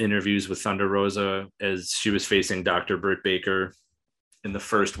one of the interviews with Thunder Rosa as she was facing Dr. Britt Baker in the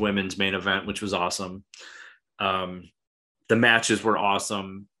first women's main event, which was awesome. The matches were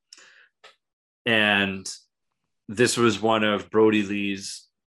awesome. And this was one of Brody Lee's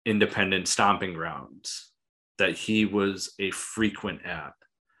independent stomping grounds that he was a frequent at.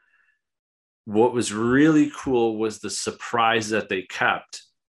 What was really cool was the surprise that they kept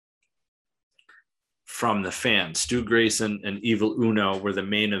from the fans. Stu Grayson and Evil Uno were the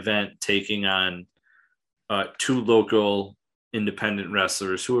main event, taking on two local independent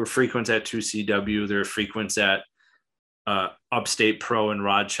wrestlers who were frequents at 2CW. They're frequents at Upstate Pro in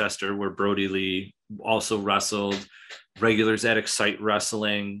Rochester, where Brody Lee also wrestled, regulars at Excite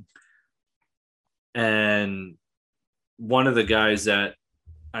Wrestling. And one of the guys that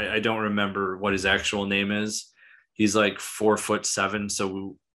I don't remember what his actual name is, he's like 4'7",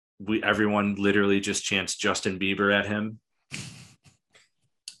 so everyone literally just chants Justin Bieber at him.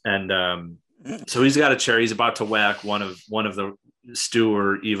 And so he's got a chair. He's about to whack one of the Stu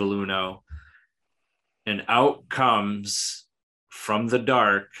or Evil Uno. And out comes, from the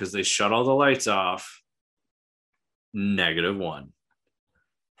dark, because they shut all the lights off, -1.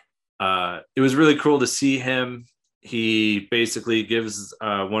 It was really cool to see him. He basically gives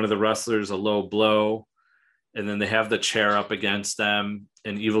one of the wrestlers a low blow, and then they have the chair up against them,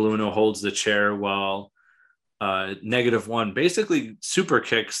 and Evil Uno holds the chair while -1 basically super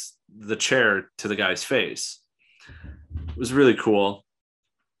kicks the chair to the guy's face. It was really cool.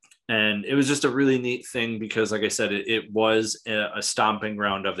 And it was just a really neat thing because, like I said, it was a stomping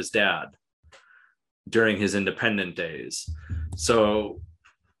ground of his dad during his independent days. So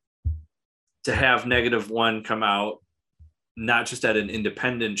to have -1 come out, not just at an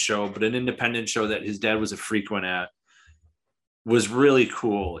independent show, but an independent show that his dad was a frequent at, was really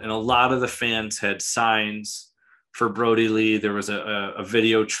cool. And a lot of the fans had signs for Brody Lee. There was a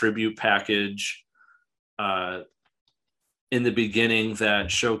video tribute package in the beginning that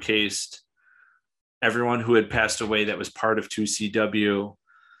showcased everyone who had passed away that was part of 2CW.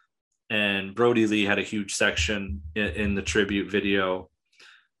 And Brody Lee had a huge section in the tribute video.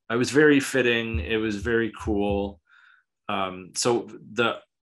 It was very fitting. It was very cool. So the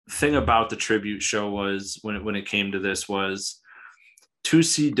thing about the tribute show was, when it came to this, was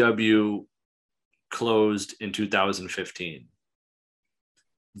 2CW closed in 2015.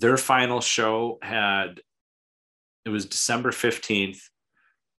 Their final show it was December 15th,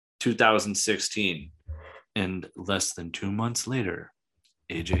 2016. And less than 2 months later,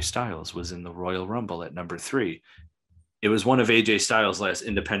 AJ Styles was in the Royal Rumble at number 3. It was one of AJ Styles' last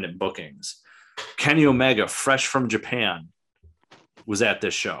independent bookings. Kenny Omega, fresh from Japan, was at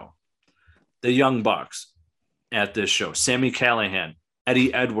this show. The Young Bucks at this show. Sami Callihan,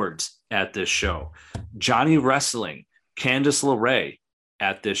 Eddie Edwards at this show. Johnny Wrestling, Candice LeRae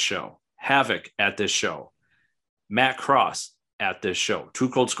at this show. Havoc at this show. Matt Cross at this show. Too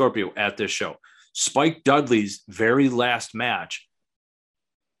Cold Scorpio at this show. Spike Dudley's very last match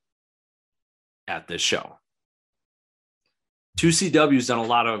at this show. 2CW's done a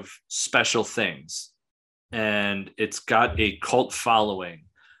lot of special things, and it's got a cult following.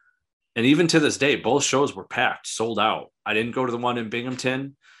 And even to this day, both shows were packed, sold out. I didn't go to the one in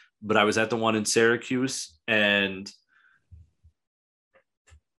Binghamton, but I was at the one in Syracuse, and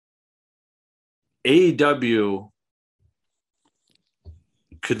AEW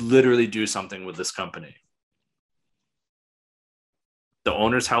could literally do something with this company. The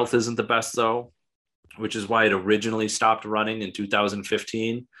owner's health isn't the best, though, which is why it originally stopped running in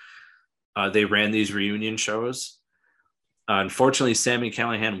 2015. They ran these reunion shows. Unfortunately, Sami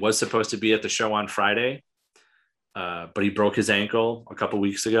Callihan was supposed to be at the show on Friday, but he broke his ankle a couple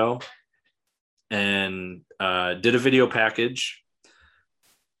weeks ago and did a video package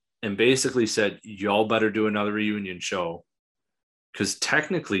and basically said, y'all better do another reunion show, because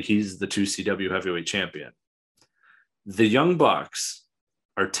technically he's the 2CW heavyweight champion. The Young Bucks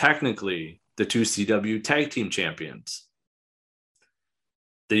are technically the 2CW tag team champions.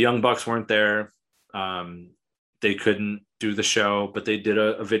 The Young Bucks weren't there. They couldn't do the show, but they did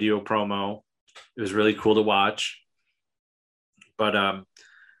a video promo. It was really cool to watch. But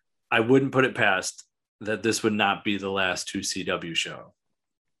I wouldn't put it past that this would not be the last 2CW show.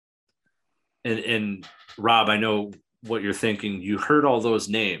 And Rob, I know what you're thinking. You heard all those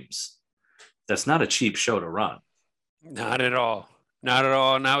names. That's not a cheap show to run. Not at all. Not at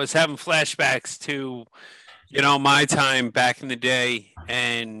all. And I was having flashbacks to, my time back in the day.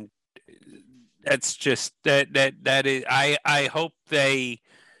 And that's just that is, I hope they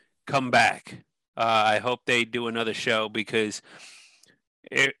come back. I hope they do another show, because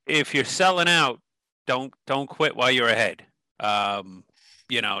if you're selling out, don't quit while you're ahead. I'm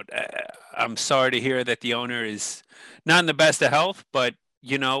sorry to hear that the owner is not in the best of health, but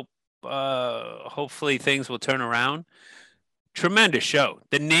hopefully things will turn around. Tremendous show.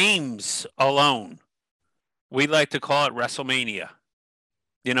 The names alone, we like to call it WrestleMania.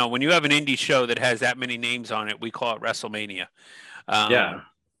 When you have an indie show that has that many names on it, we call it WrestleMania. Yeah.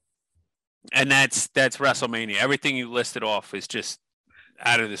 And that's WrestleMania. Everything you listed off is just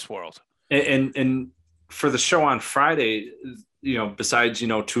out of this world. And for the show on Friday, besides,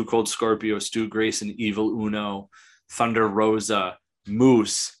 Too Cold Scorpio, Stu Grayson, Evil Uno, Thunder Rosa,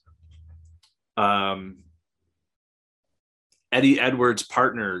 Moose, Eddie Edwards'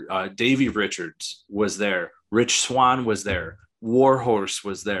 partner, Davey Richards was there. Rich Swann was there. Warhorse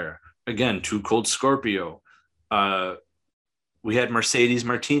was there. Again, Too Cold Scorpio. We had Mercedes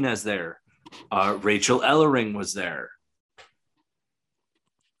Martinez there. Rachel Ellering was there.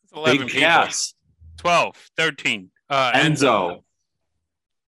 11 Big people. Cass. 12, 13. Enzo.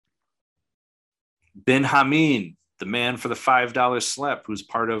 Ben Hameen, the man for the $5 slap, who's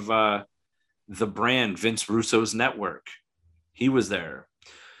part of the brand, Vince Russo's network. He was there.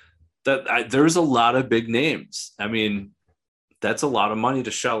 There's a lot of big names. I mean, that's a lot of money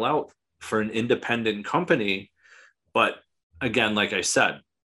to shell out for an independent company. But again, like I said,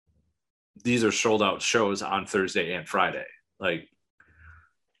 these are sold out shows on Thursday and Friday.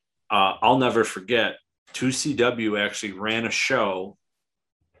 I'll never forget, 2CW actually ran a show.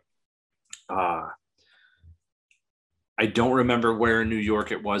 I don't remember where in New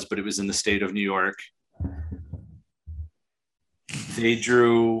York it was, but it was in the state of New York. They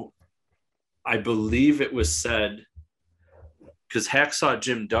drew, I believe it was said, because Hacksaw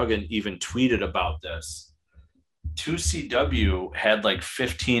Jim Duggan even tweeted about this. 2CW had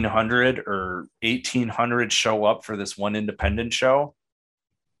 1,500 or 1,800 show up for this one independent show.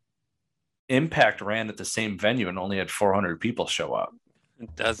 Impact ran at the same venue and only had 400 people show up.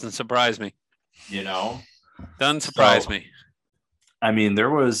 It doesn't surprise me. Doesn't surprise me. I mean,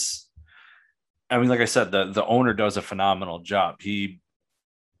 like I said, the owner does a phenomenal job. He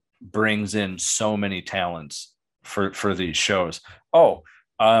brings in so many talents for these shows.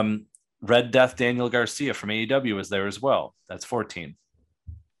 Red Death Daniel Garcia from AEW is there as well. That's 14.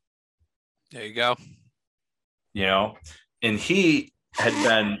 There you go. And he had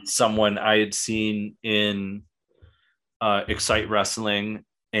been someone I had seen in Excite Wrestling,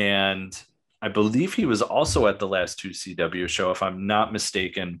 and I believe he was also at the last 2CW show, if I'm not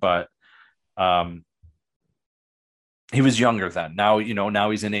mistaken, but he was younger then. Now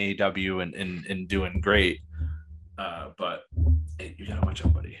he's in AEW and doing great. But hey, you gotta watch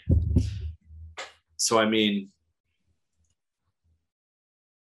out, buddy. So I mean,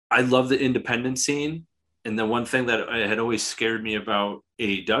 I love the independent scene. And the one thing that had always scared me about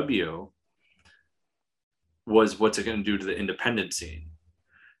AEW was what's it going to do to the independent scene.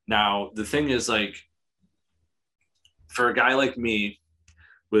 Now, the thing is, for a guy like me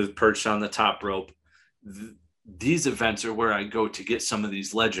with Perched on the Top Rope, these events are where I go to get some of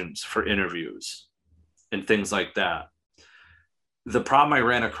these legends for interviews and things like that. The problem I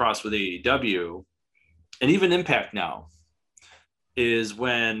ran across with AEW, and even Impact now, is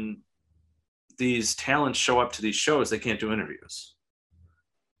when these talents show up to these shows, they can't do interviews.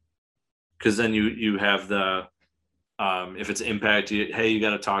 Because then you have the, if it's Impact, you got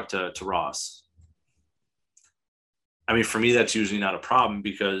to talk to Ross. I mean, for me, that's usually not a problem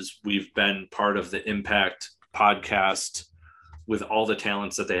because we've been part of the Impact podcast with all the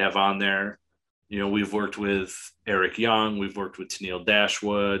talents that they have on there. We've worked with Eric Young, we've worked with Tennille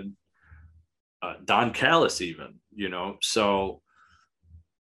Dashwood, Don Callis even, so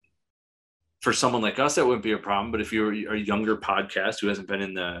for someone like us, that wouldn't be a problem. But if you're a younger podcast who hasn't been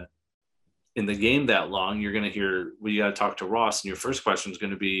in the game that long, you're going to hear, well, you got to talk to Ross. And your first question is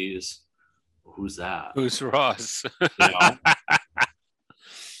going to be, who's that? Who's Ross?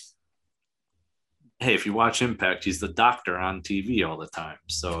 Hey, if you watch Impact, he's the doctor on TV all the time.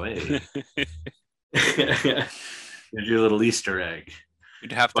 So, hey, your little Easter egg.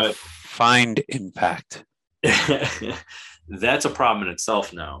 You'd have to find Impact. That's a problem in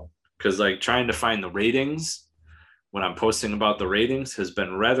itself now. Because trying to find the ratings when I'm posting about the ratings has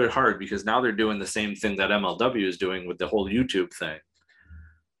been rather hard, because now they're doing the same thing that MLW is doing with the whole YouTube thing,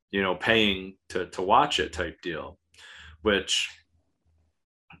 paying to watch it type deal, which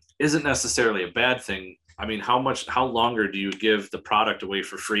isn't necessarily a bad thing. I mean, how longer do you give the product away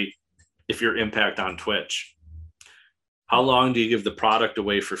for free if you're Impact on Twitch? How long do you give the product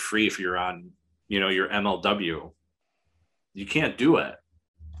away for free if you're on, your MLW? You can't do it.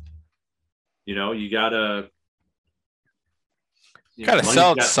 You gotta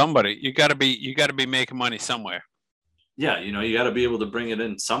sell it to somebody. You gotta be making money somewhere. Yeah, you gotta be able to bring it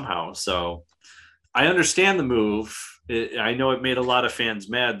in somehow. So I understand the move. I know it made a lot of fans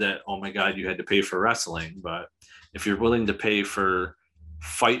mad that, oh my God, you had to pay for wrestling. But if you're willing to pay for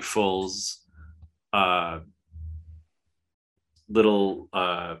Fightful's little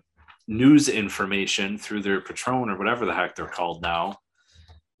news information through their Patron or whatever the heck they're called now,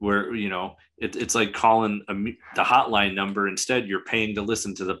 where it's like calling the hotline number. Instead, you're paying to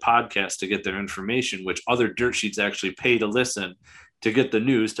listen to the podcast to get their information, which other dirt sheets actually pay to listen to get the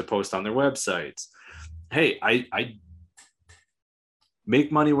news to post on their websites. Hey, I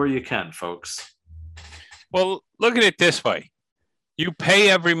make money where you can, folks. Well, look at it this way. You pay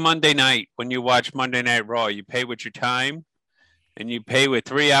every Monday night when you watch Monday Night Raw. You pay with your time, and you pay with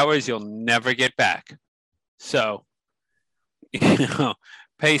 3 hours you'll never get back. So,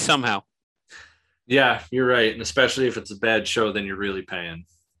 pay somehow. Yeah, you're right. And especially if it's a bad show, then you're really paying.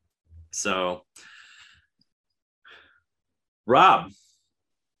 So, Rob,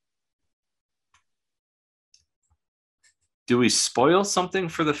 do we spoil something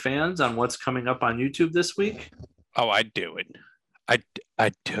for the fans on what's coming up on YouTube this week? Oh, I'd do it.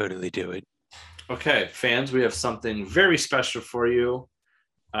 I'd totally do it. Okay, fans, we have something very special for you.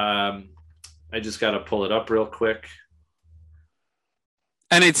 I just got to pull it up real quick.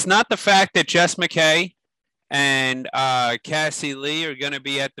 And it's not the fact that Jess McKay and Cassie Lee are going to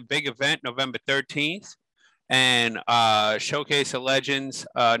be at the big event November 13th and Showcase of Legends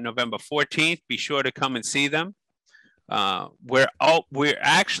November 14th. Be sure to come and see them. We're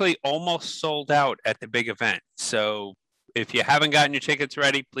actually almost sold out at the big event. So if you haven't gotten your tickets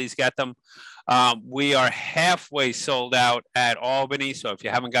ready, please get them. We are halfway sold out at Albany. So if you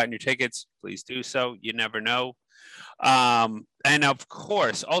haven't gotten your tickets, please do so. You never know. And of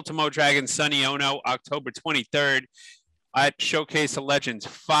course, Ultimo Dragon Sonny Ono, October 23rd at Showcase of Legends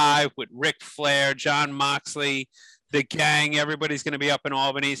 5 with Ric Flair, John Moxley, the gang. Everybody's going to be up in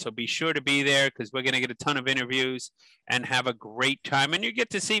Albany. So be sure to be there because we're going to get a ton of interviews and have a great time. And you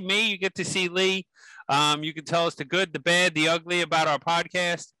get to see me, you get to see Lee. You can tell us the good, the bad, the ugly about our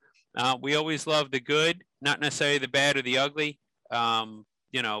podcast. We always love the good, not necessarily the bad or the ugly. And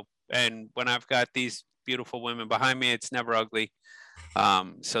when I've got these beautiful women behind me, it's never ugly.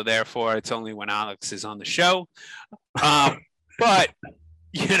 So therefore, it's only when Alex is on the show. But,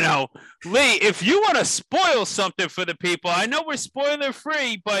 Lee, if you want to spoil something for the people, I know we're spoiler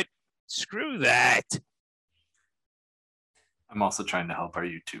free, but screw that. I'm also trying to help our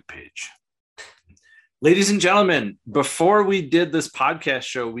YouTube page. Ladies and gentlemen, before we did this podcast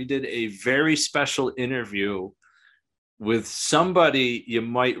show, we did a very special interview with somebody you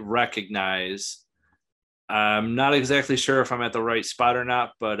might recognize. I'm not exactly sure if I'm at the right spot or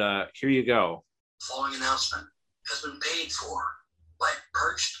not, but here you go. The following announcement has been paid for by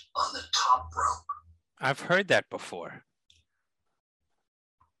Perched on the Top Rope. I've heard that before.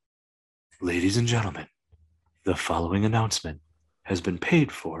 Ladies and gentlemen, the following announcement has been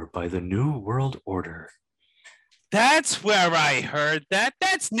paid for by the New World Order. That's where I heard that.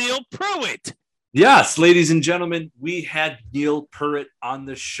 That's Neil Pruitt. Yes, ladies and gentlemen, we had Neil Pruitt on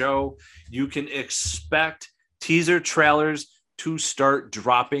the show. You can expect teaser trailers to start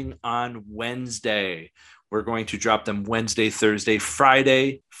dropping on Wednesday. We're going to drop them Wednesday, Thursday,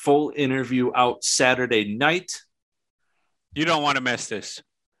 Friday. Full interview out Saturday night. You don't want to miss this.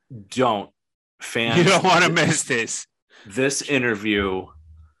 Don't, fans. You don't want to miss this. This interview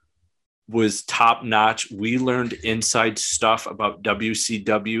was top notch. We learned inside stuff about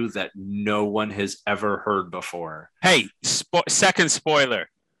WCW that no one has ever heard before. Hey, second spoiler.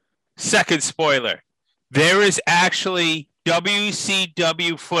 There is actually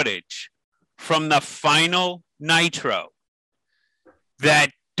WCW footage from the final Nitro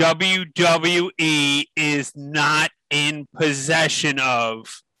that WWE is not in possession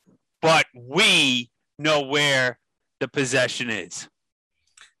of, but we know where the possession is.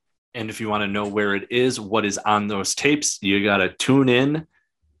 And if you want to know where it is, what is on those tapes, you got to tune in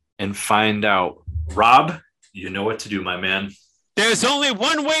and find out. Rob, you know what to do, my man. There's only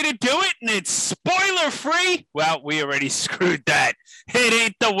one way to do it, and it's spoiler free. Well, we already screwed that. It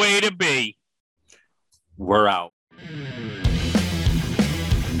ain't the way to be. We're out.